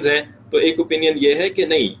اوپینینز ہیں. تو ایک اوپینین یہ ہے کہ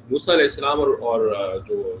نہیں موسیٰ علیہ السلام اور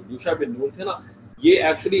جو یوشع بن نون تھے نا یہ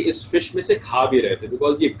ایکچولی اس فش میں سے کھا بھی رہے تھے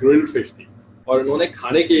بیکاز یہ گرلڈ فش تھی اور انہوں نے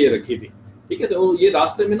کھانے کے لیے رکھی تھی. ٹھیک ہے. تو یہ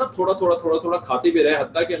راستے میں نا تھوڑا تھوڑا کھاتے بھی رہے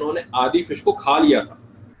حتیٰ کہ انہوں نے آدھی فش کو کھا لیا تھا.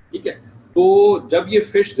 ٹھیک ہے. تو جب یہ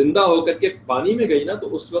فش زندہ ہو کر کے پانی میں گئی نا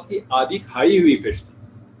تو اس وقت یہ آدھی کھائی ہوئی فش تھی.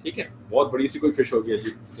 ٹھیک ہے. بہت بڑی سی کوئی فش ہوگی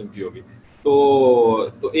عجیب قسم کی ہوگی.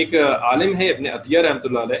 تو ایک عالم ہے ابن عطیہ رحمۃ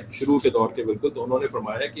اللہ علیہ شروع کے دور کے بالکل, تو انہوں نے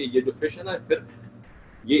فرمایا کہ یہ جو فش ہے نا پھر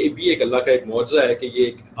یہ بھی ایک اللہ کا ایک معجزہ ہے کہ یہ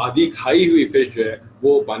ایک آدھی کھائی ہوئی فش جو ہے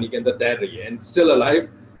وہ پانی کے اندر تیر رہی ہے اینڈ اسٹل الائیو.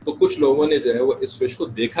 تو کچھ لوگوں نے جو ہے وہ اس فش کو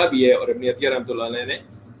دیکھا بھی ہے اور ابن عطیہ رحمۃ اللہ علیہ نے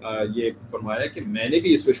یہ فرمایا کہ میں نے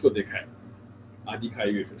بھی اس فش کو دیکھا ہے آدھی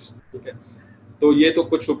کھائی ہوئی فش. ٹھیک ہے. تو یہ تو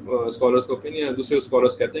کچھ اسکالرس کا اوپینین ہے. دوسرے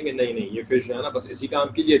اسکالرس کہتے ہیں کہ نہیں یہ فش جو ہے نا بس اسی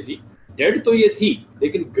کام کے لیے تھی. ڈیڈ تو یہ تھی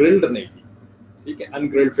لیکن گرلڈ نہیں تھی. ٹھیک ہے.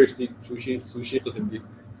 ان گرلڈ فش تھی سوشی قسم کی.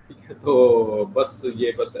 ٹھیک ہے. تو بس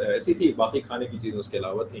یہ بس ایسی تھی باقی کھانے کی چیزیں اس کے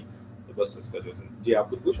علاوہ تھیں. تو بس اس کا جو جی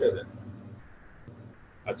آپ کچھ پوچھ رہے تھے.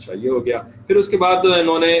 اچھا یہ ہو گیا. پھر اس کے بعد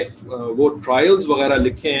انہوں نے وہ ٹرائلز وغیرہ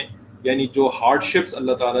لکھے ہیں یعنی جو ہارڈ شپس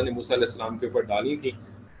اللہ تعالیٰ نے موسیٰ علیہ السلام کے اوپر ڈالی تھیں.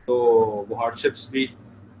 تو وہ ہارڈ شپس بھی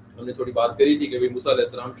ہم نے تھوڑی بات کری تھی کہ موسیٰ علیہ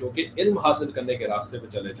السلام چونکہ علم حاصل کرنے کے راستے پہ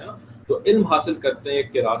چلے تھے نا تو علم حاصل کرنے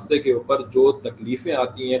کے راستے کے اوپر جو تکلیفیں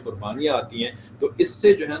آتی ہیں قربانیاں آتی ہیں تو اس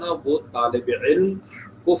سے جو ہے نا وہ طالب علم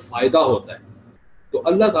کو فائدہ ہوتا ہے. تو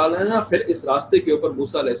اللہ تعالیٰ نے نا پھر اس راستے کے اوپر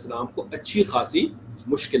موسیٰ علیہ السلام کو اچھی خاصی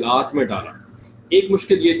مشکلات میں ڈالا. ایک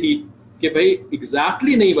مشکل یہ تھی کہ بھائی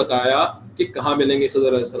ایگزیکٹلی نہیں بتایا کہ کہاں ملیں گے خضر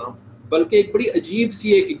علیہ السلام بلکہ ایک بڑی عجیب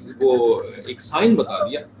سی ایک سائن بتا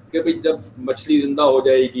دیا کہ بھئی جب مچھلی زندہ ہو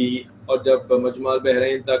جائے گی اور جب مجمع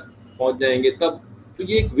البحرین تک پہنچ جائیں گے تب. تو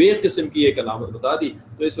یہ ایک ویگ قسم کی ایک علامت بتا دی.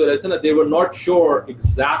 تو اس وجہ سے نا they were not sure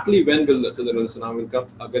exactly when will خضر علیہ السلام will come.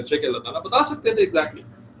 اگرچہ کہ اللہ تعالیٰ بتا سکتے تھے ایگزیکٹلی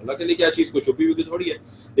اللہ کے لیے کیا چیز کو چھپی ہوئی تھوڑی ہے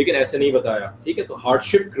لیکن ایسے نہیں بتایا. ٹھیک ہے. تو ہارڈ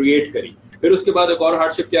شپ کریٹ کری. پھر اس کے بعد ایک اور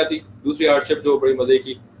ہارڈ شپ کیا تھی دوسری ہارڈ شپ جو بڑی مزے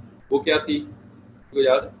کی وہ کیا تھی کو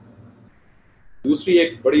یاد ہے. دوسری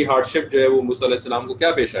ایک بڑی ہارڈ شپ جو ہے وہ موسیٰ علیہ السلام کو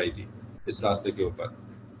کیا پیش آئی تھی اس راستے کے اوپر.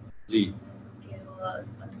 جی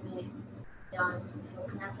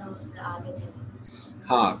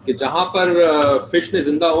ہاں کہ جہاں پر فش نے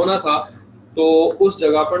زندہ ہونا تھا تو اس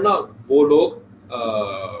جگہ پر نا وہ لوگ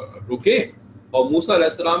رکے اور موسیٰ علیہ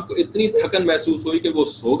السلام کو اتنی تھکن محسوس ہوئی کہ وہ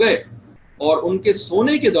سو گئے اور ان کے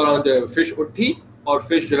سونے کے دوران جو ہے فش اٹھی اور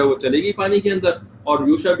فش جو ہے وہ چلے گئی پانی کے اندر. اور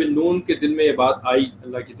یوشع بن نون کے دل میں یہ بات آئی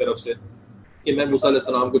اللہ کی طرف سے کہ میں موسیٰ علیہ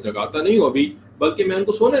السلام کو جگاتا نہیں ہوں ابھی بلکہ میں ان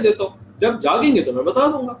کو سونے دیتا ہوں جب جاگیں گے تو میں بتا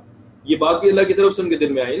دوں گا. یہ بات بھی اللہ کی طرف سے ان کے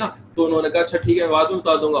دل میں آئی نا تو انہوں نے کہا اچھا ٹھیک ہے میں بعد میں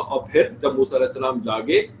بتا دوں گا. اور پھر جب موسیٰ علیہ السلام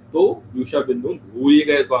جاگے تو یوشع بن نون بھول ہی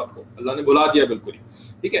گئے اس بات کو. اللہ نے بلا دیا بالکل ہی.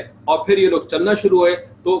 ٹھیک ہے. اور پھر یہ لوگ چلنا شروع ہوئے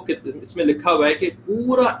تو اس میں لکھا ہوا ہے کہ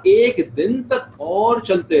پورا ایک دن تک اور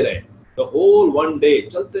چلتے رہے. the whole one day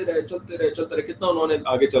چلتے رہے. کتنا انہوں نے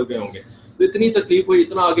آگے چل گئے ہوں گے. تو اتنی تکلیف ہوئی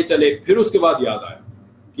اتنا آگے چلے. پھر اس کے بعد یاد آیا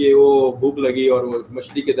کہ وہ بھوک لگی اور وہ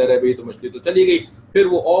مچھلی کے در ہے گئی تو مچھلی تو چلی گئی. پھر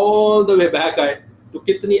وہ all the way back آئے تو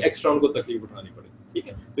کتنی ایکسٹرا ان کو تکلیف اٹھانی پڑی. ٹھیک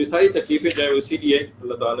ہے. تو یہ ساری تکلیفیں جو ہے اسی لیے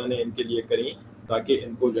اللہ تعالیٰ نے ان کے لیے کریں تاکہ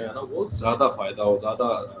ان کو جو ہے نا وہ زیادہ فائدہ ہو زیادہ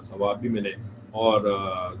ثواب بھی ملے. اور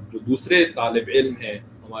جو دوسرے طالب علم ہیں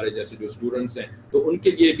ہمارے جیسے جو اسٹوڈنٹس ہیں تو ان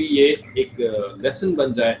کے لیے بھی یہ ایک لیسن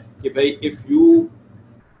بن جائے کہ بھائی if you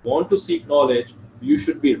want to seek knowledge you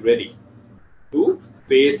should be ready to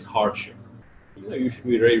face hard ship. You should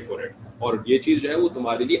be ready for it. اور یہ چیز جو ہے وہ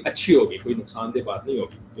تمہارے لیے اچھی ہوگی کوئی نقصان دہ بات نہیں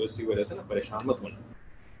ہوگی. تو اسی وجہ سے نا پریشان مت ہونا.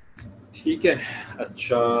 ٹھیک ہے.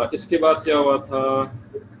 اچھا اس کے بعد کیا ہوا تھا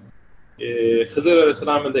خضر علیہ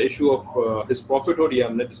السلام and the issue of his prophethood یہ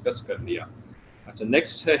ہم نے ڈسکس کر لیا. اچھا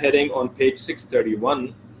نیکسٹ ہیڈنگ آن پیج 631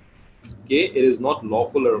 کہ it is not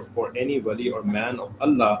lawful for any wali or man of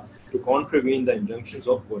Allah to contravene the injunctions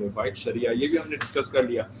of codified sharia. یہ بھی ہم نے ڈسکس کر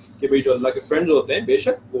لیا کہ بھئی جو اللہ کے فرینڈز ہوتے ہیں بے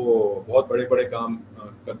شک وہ بہت بڑے بڑے کام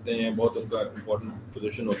کرتے ہیں بہت ان کا امپورٹنٹ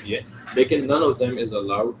پوزیشن ہوتی ہے لیکن none of them is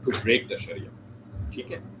allowed to break the sharia.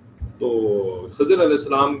 ٹھیک ہے. تو خضر علیہ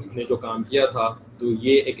السلام نے جو کام کیا تھا تو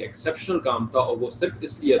یہ ایک ایکسیپشنل کام تھا اور وہ صرف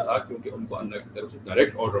اس لیے تھا کیونکہ ان کو اللہ کی طرف سے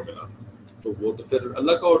ڈائریکٹ آرڈر ملا تھا. تو وہ تو پھر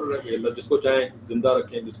اللہ کا آرڈر ہے کہ اللہ جس کو چاہیں زندہ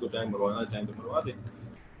رکھیں جس کو چاہیں مروانا چاہیں تو مروا دیں.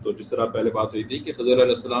 تو جس طرح پہلے بات ہوئی تھی کہ خضر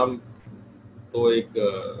علیہ السلام تو ایک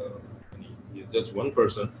جسٹ ون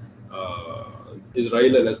پرسن.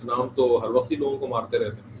 اسرائیل علیہ السلام تو ہر وقت ہی لوگوں کو مارتے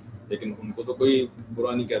رہتے ہیں. لیکن ان کو تو کوئی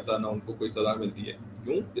برا نہیں کہتا, نہ ان کو کوئی سزا ملتی ہے.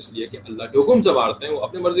 کیوں؟ اس لیے کہ اللہ کے حکم سے مارتے ہیں, وہ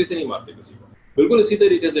اپنی مرضی سے نہیں مارتے کسی کو. بالکل اسی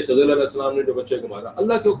طریقے سے خضر علیہ السلام نے جو بچے کو مارا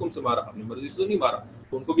اللہ کے حکم سے مارا, اپنی مرضی سے تو نہیں مارا,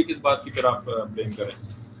 تو ان کو بھی کس بات کی طرح بلیم کریں.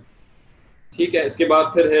 ٹھیک ہے. اس کے بعد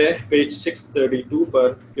پھر ہے پیج 632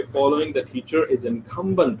 پر کہ following the teacher is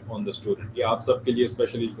incumbent on the student. یہ آپ سب کے لیے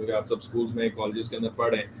اسپیشلی کیونکہ آپ سب اسکولز میں کالجز کے اندر پڑھ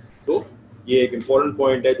رہے ہیں, تو یہ ایک امپورٹنٹ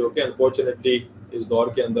پوائنٹ ہے جو کہ انفارچونیٹلی اس دور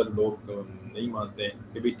کے اندر لوگ نہیں مانتے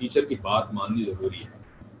ہیں کہ بھائی ٹیچر کی بات ماننی ضروری ہے.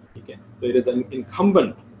 ٹھیک ہے. تو it is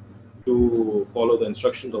incumbent to follow the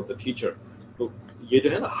instructions of the teacher. تو یہ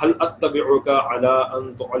جو ہے نا هل اتبعک علی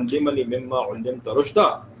ان تعلمنی مما علمت رشدا,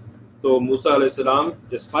 تو موسیٰ علیہ السلام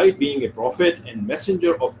despite being a prophet and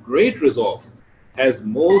messenger of great resolve has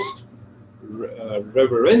most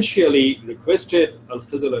reverentially requested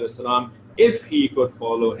al-Khidr علیہ السلام if he could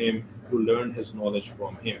follow him to learn his knowledge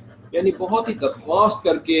from him. یعنی بہت ہی درخواست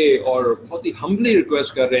کر کے اور بہت ہی ہمبلی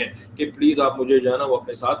ریکویسٹ کر رہے ہیں کہ پلیز آپ مجھے جو ہے نا وہ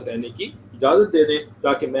اپنے ساتھ رہنے کی اجازت دے دیں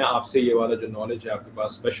تاکہ میں آپ سے یہ والا جو نالج ہے آپ کے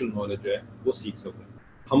پاس اسپیشل نالج ہے وہ سیکھ سکوں.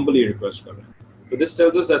 ہمبلی ریکویسٹ کر رہے ہیں. So this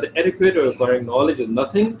tells us that the etiquette of acquiring knowledge is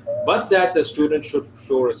nothing but that the student should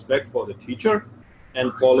show respect for the teacher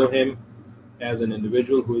and follow him as an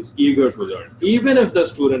individual who is eager to learn, even if the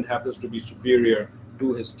student happens to be superior to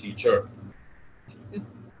his teacher.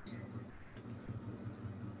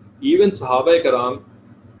 Even صحابہ کرام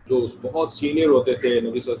جو بہت senior ہوتے تھے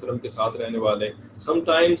نبی صلی اللہ علیہ وسلم کے ساتھ رہنے والے,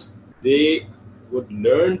 sometimes they would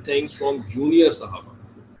learn things from junior صحابہ.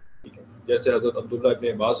 جیسے حضرت عبداللہ ابن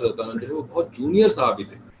عباس رضی اللہ عنہ جو ہے وہ بہت جونیئر صحابی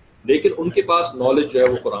تھے, لیکن ان کے پاس نالج جو ہے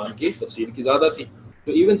وہ قرآن کی تفسیر کی زیادہ تھی.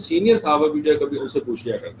 تو ایون سینئر صحابہ بھی جو ہے کبھی ان سے پوچھ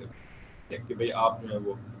لیا کرتے تھے کہ بھئی آپ جو ہے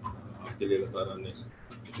وہ آپ کے لیے اللہ تعالیٰ نے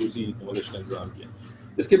خصوصی نالج کا انتظام کیا.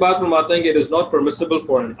 اس کے بعد فرماتے ہیں کہ it is not permissible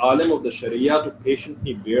for an alim of the sharia to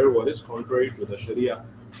patiently bear what is contrary to the sharia.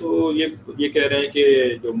 تو یہ کہہ رہے ہیں کہ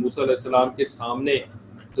جو موسیٰ علیہ السلام کے سامنے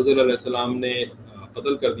خضر علیہ السلام نے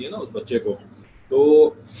قتل کر دیا نا اس بچے کو, تو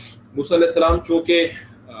موسیٰ علیہ السلام چونکہ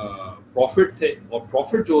پروفٹ تھے, اور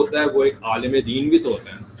پروفٹ جو ہوتا ہے وہ ایک عالم دین بھی تو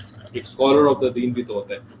ہوتا ہے, ایک اسکالر آف دا دین بھی تو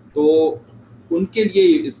ہوتا ہے. تو ان کے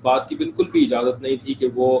لیے اس بات کی بالکل بھی اجازت نہیں تھی کہ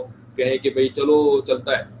وہ کہیں کہ بھئی چلو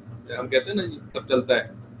چلتا ہے, ہم کہتے ہیں نا سب چلتا ہے,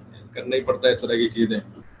 کرنا ہی پڑتا ہے اس طرح کی چیزیں,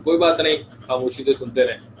 کوئی بات نہیں, خاموشی سے سنتے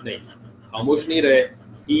رہیں. نہیں, خاموش نہیں رہے.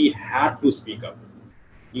 He had to speak up.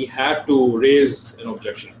 He had to raise an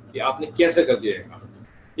objection کہ آپ نے کیسے کر دیا ہے کام.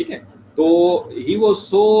 ٹھیک ہے. تو ہی واز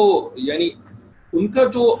سو, یعنی ان کا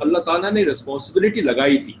جو اللہ تعالیٰ نے رسپانسبلٹی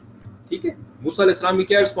لگائی تھی, ٹھیک ہے, موسیٰ علیہ السلام کی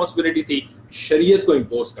کیا رسپانسبلٹی تھی؟ شریعت کو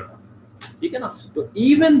امپوز کرنا. ٹھیک ہے نا. تو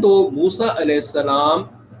ایون دو موسیٰ علیہ السلام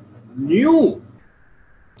نیو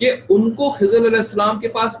کہ ان کو خضر علیہ السلام کے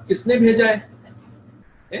پاس کس نے بھیجا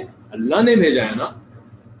ہے؟ اللہ نے بھیجا ہے نا.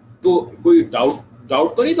 تو کوئی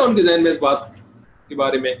ڈاؤٹ تو نہیں تھا ان کے ذہن میں اس بات کے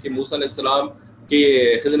بارے میں کہ موسیٰ علیہ السلام کے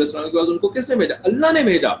خضر علیہ السلام کے پاس ان کو کس نے بھیجا؟ اللہ نے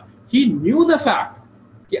بھیجا. He knew the fact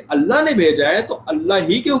کہ اللہ نے بھیجا ہے تو اللہ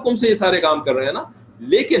ہی کے حکم سے یہ سارے کام کر رہے ہیں نا.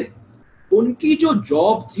 لیکن ان کی جو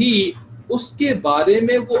جاب تھی اس کے بارے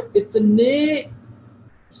میں وہ اتنے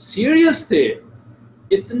سیریس تھے,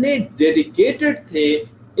 اتنے ڈیڈیکیٹڈ تھے,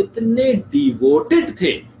 اتنے ڈیووٹڈ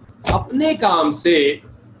تھے اپنے کام سے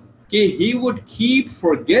کہ he would keep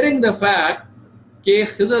forgetting the fact کہ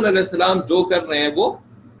خضر علیہ السلام جو کر رہے ہیں وہ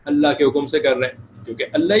اللہ کے حکم سے کر رہے ہیں, کیونکہ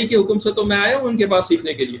اللہ ہی کے حکم سے تو میں آیا ہوں ان کے پاس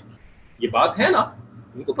سیکھنے کے لیے. یہ بات ہے نا,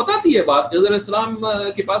 ان کو پتا تھی یہ بات, خضر علیہ السلام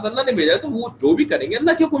کے پاس اللہ نے بھیجا ہے تو وہ جو بھی کریں گے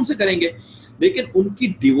اللہ کے حکم سے کریں گے. لیکن ان کی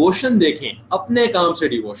ڈیووشن دیکھیں, اپنے کام سے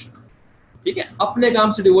ڈیووشن. ٹھیک ہے, اپنے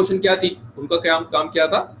کام سے ڈیووشن کیا تھی؟ ان کا کام کیا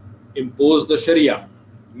تھا؟ Impose the sharia,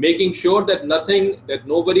 making sure that nothing that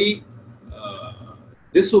nobody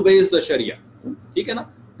disobeys the sharia. ٹھیک ہے نا.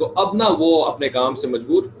 تو اب نا وہ اپنے کام سے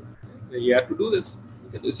مجبور, you have to do this.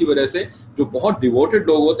 تو اسی وجہ سے جو بہت ڈیووٹڈ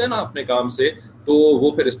لوگ ہوتے ہیں نا اپنے کام سے, تو وہ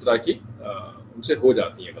پھر اس طرح کی ان سے ہو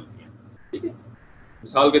جاتی ہیں غلطیاں. ٹھیک ہے.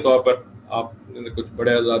 مثال کے طور پر آپ کچھ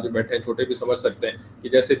بڑے حضرات جو بیٹھے ہیں چھوٹے بھی سمجھ سکتے ہیں کہ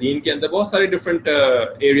جیسے دین کے اندر بہت سارے ڈفرینٹ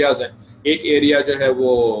ایریاز ہیں. ایک ایریا جو ہے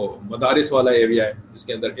وہ مدارس والا ایریا ہے جس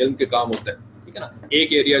کے اندر علم کے کام ہوتا ہے. ٹھیک ہے نا.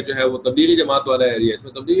 ایک ایریا جو ہے وہ تبلیغی جماعت والا ایریا ہے جس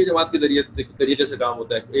میں تبلیغی جماعت کے طریقے سے کام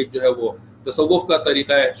ہوتا ہے. ایک جو ہے وہ تصوف کا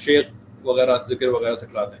طریقہ ہے, شیخ وغیرہ ذکر وغیرہ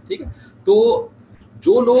سکھلاتے ہیں. ٹھیک ہے. تو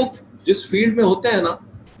جو لوگ جس فیلڈ میں ہوتے ہیں نا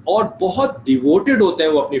اور بہت ڈیووٹڈ ہوتے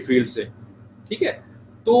ہیں وہ اپنی فیلڈ سے, ٹھیک ہے,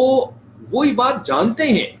 تو وہ یہ بات جانتے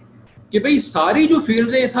ہیں کہ بھئی ساری جو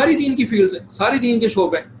فیلڈز ہیں یہ ساری دین کی فیلڈز ہیں, ساری دین کے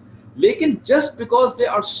شعبے ہیں. لیکن just because they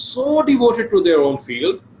are so devoted to their own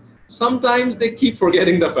field, sometimes they keep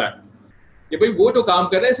forgetting the fact کہ بھئی وہ جو کام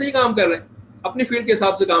کر رہے ہیں صحیح کام کر رہے ہیں. अपनी फील्ड के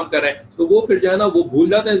हिसाब से काम कर रहे हैं, तो वो फिर जो है ना वो भूल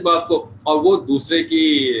जाते हैं इस बात को, और वो दूसरे की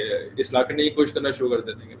इस्लाह करने की कोशिश करना शुरू कर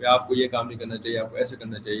देते हैं कि आपको ये काम नहीं करना चाहिए, आपको ऐसे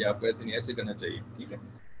करना चाहिए, आपको ऐसे नहीं ऐसे करना चाहिए, ठीक है।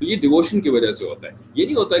 तो ये डिवोशन की वजह से होता है। ये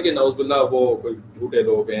नहीं होता कि नाउज़ुबिल्लाह वो कोई झूठे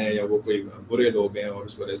लोग हैं या वो कोई बुरे लोग हैं और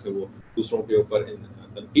उस वजह से वो दूसरों के ऊपर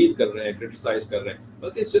तनकीद कर रहे हैं, क्रिटिसाइज कर रहे हैं,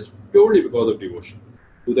 बल्कि it's just purely because of devotion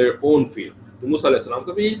to their own field. तो मूसा अलैहि सलाम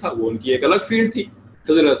का भी यही था, वो उनकी एक अलग फील्ड थी,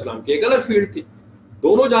 खज़र अलैहि सलाम की एक अलग फील्ड थी।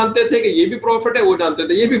 दोनों जानते थे कि ये भी प्रॉफिट है, वो जानते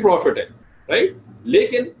थे ये भी प्रॉफिट है, राइट।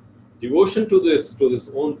 लेकिन devotion to this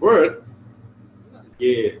own work,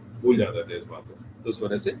 ये भूल जाते थे इस बात को, तो उस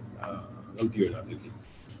वजह से गलती हो जाती थी।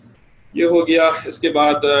 ये हो गया। इसके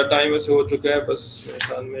बाद टाइम ऐसे हो चुका है, बस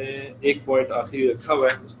इंसान में एक पॉइंट आखिरी रखा हुआ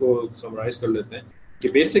है, उसको समराइज कर लेते हैं कि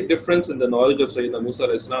basic difference in the knowledge of सैयदना मूसा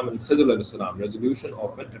अलैहि सलाम एंड खज़र अलैहि सलाम, resolution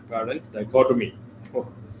of N apparent dichotomy.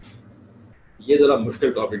 ये ज़रा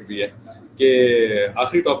मुश्किल टॉपिक भी है कि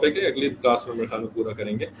आखिरी टॉपिक है, अगली क्लास में मेरे ख्याल में पूरा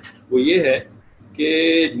करेंगे। वो ये है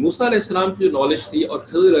कि मूसा अलैहि सलाम की जो नॉलेज थी और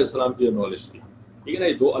खज़र अलैहि सलाम की जो नॉलेज थी, ठीक है ना,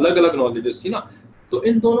 ये दो अलग अलग नॉलेजेस थी ना, तो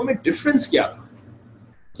इन दोनों में डिफरेंस क्या था,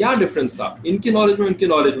 क्या डिफरेंस था इनकी नॉलेज में उनकी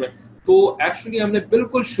नॉलेज में। तो एक्चुअली हमने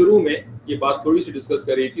बिल्कुल शुरू में ये बात थोड़ी सी डिस्कस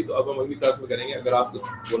करी थी, तो अब हम अगली क्लास में करेंगे। अगर आप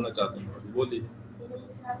कुछ बोलना चाहते हैं तो बोल लीजिए।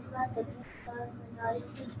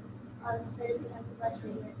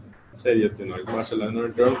 शरीयत की नॉलेज, माशाल्लाह इन्होंने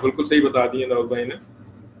टर्म बिल्कुल सही बता दिए नवाज भाई ने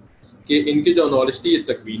कि इनकी जो नॉलेज थी ये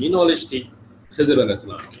तकवीनी नॉलेज थी खज़र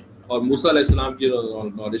अलैहिस्सलाम की, और मूसा अलैहिस्सलाम की जो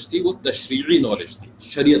नॉलेज थी वो तशरीई नॉलेज थी,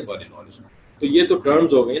 शरीयत वाली नॉलेज। तो ये तो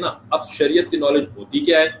टर्म्स हो गई ना। अब शरीयत की नॉलेज होती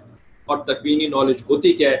क्या है और तकवीनी नॉलेज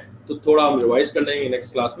होती क्या है, तो थोड़ा हम रिवाइज कर लेंगे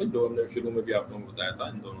नेक्स्ट क्लास में, जो हमने शुरू में भी आप लोगों को बताया था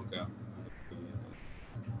इन दोनों का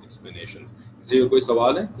एक्सप्लेनेशन। किसी को कोई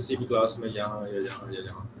सवाल है किसी भी क्लास में, यहाँ या यहाँ या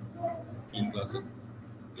यहाँ, तीन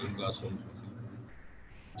क्लासरूम,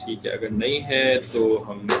 ठीक है। अगर नहीं है तो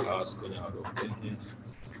हम क्लास को यहाँ रोकते हैं।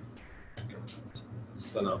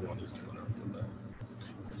 अस्सलाम वालेकुम।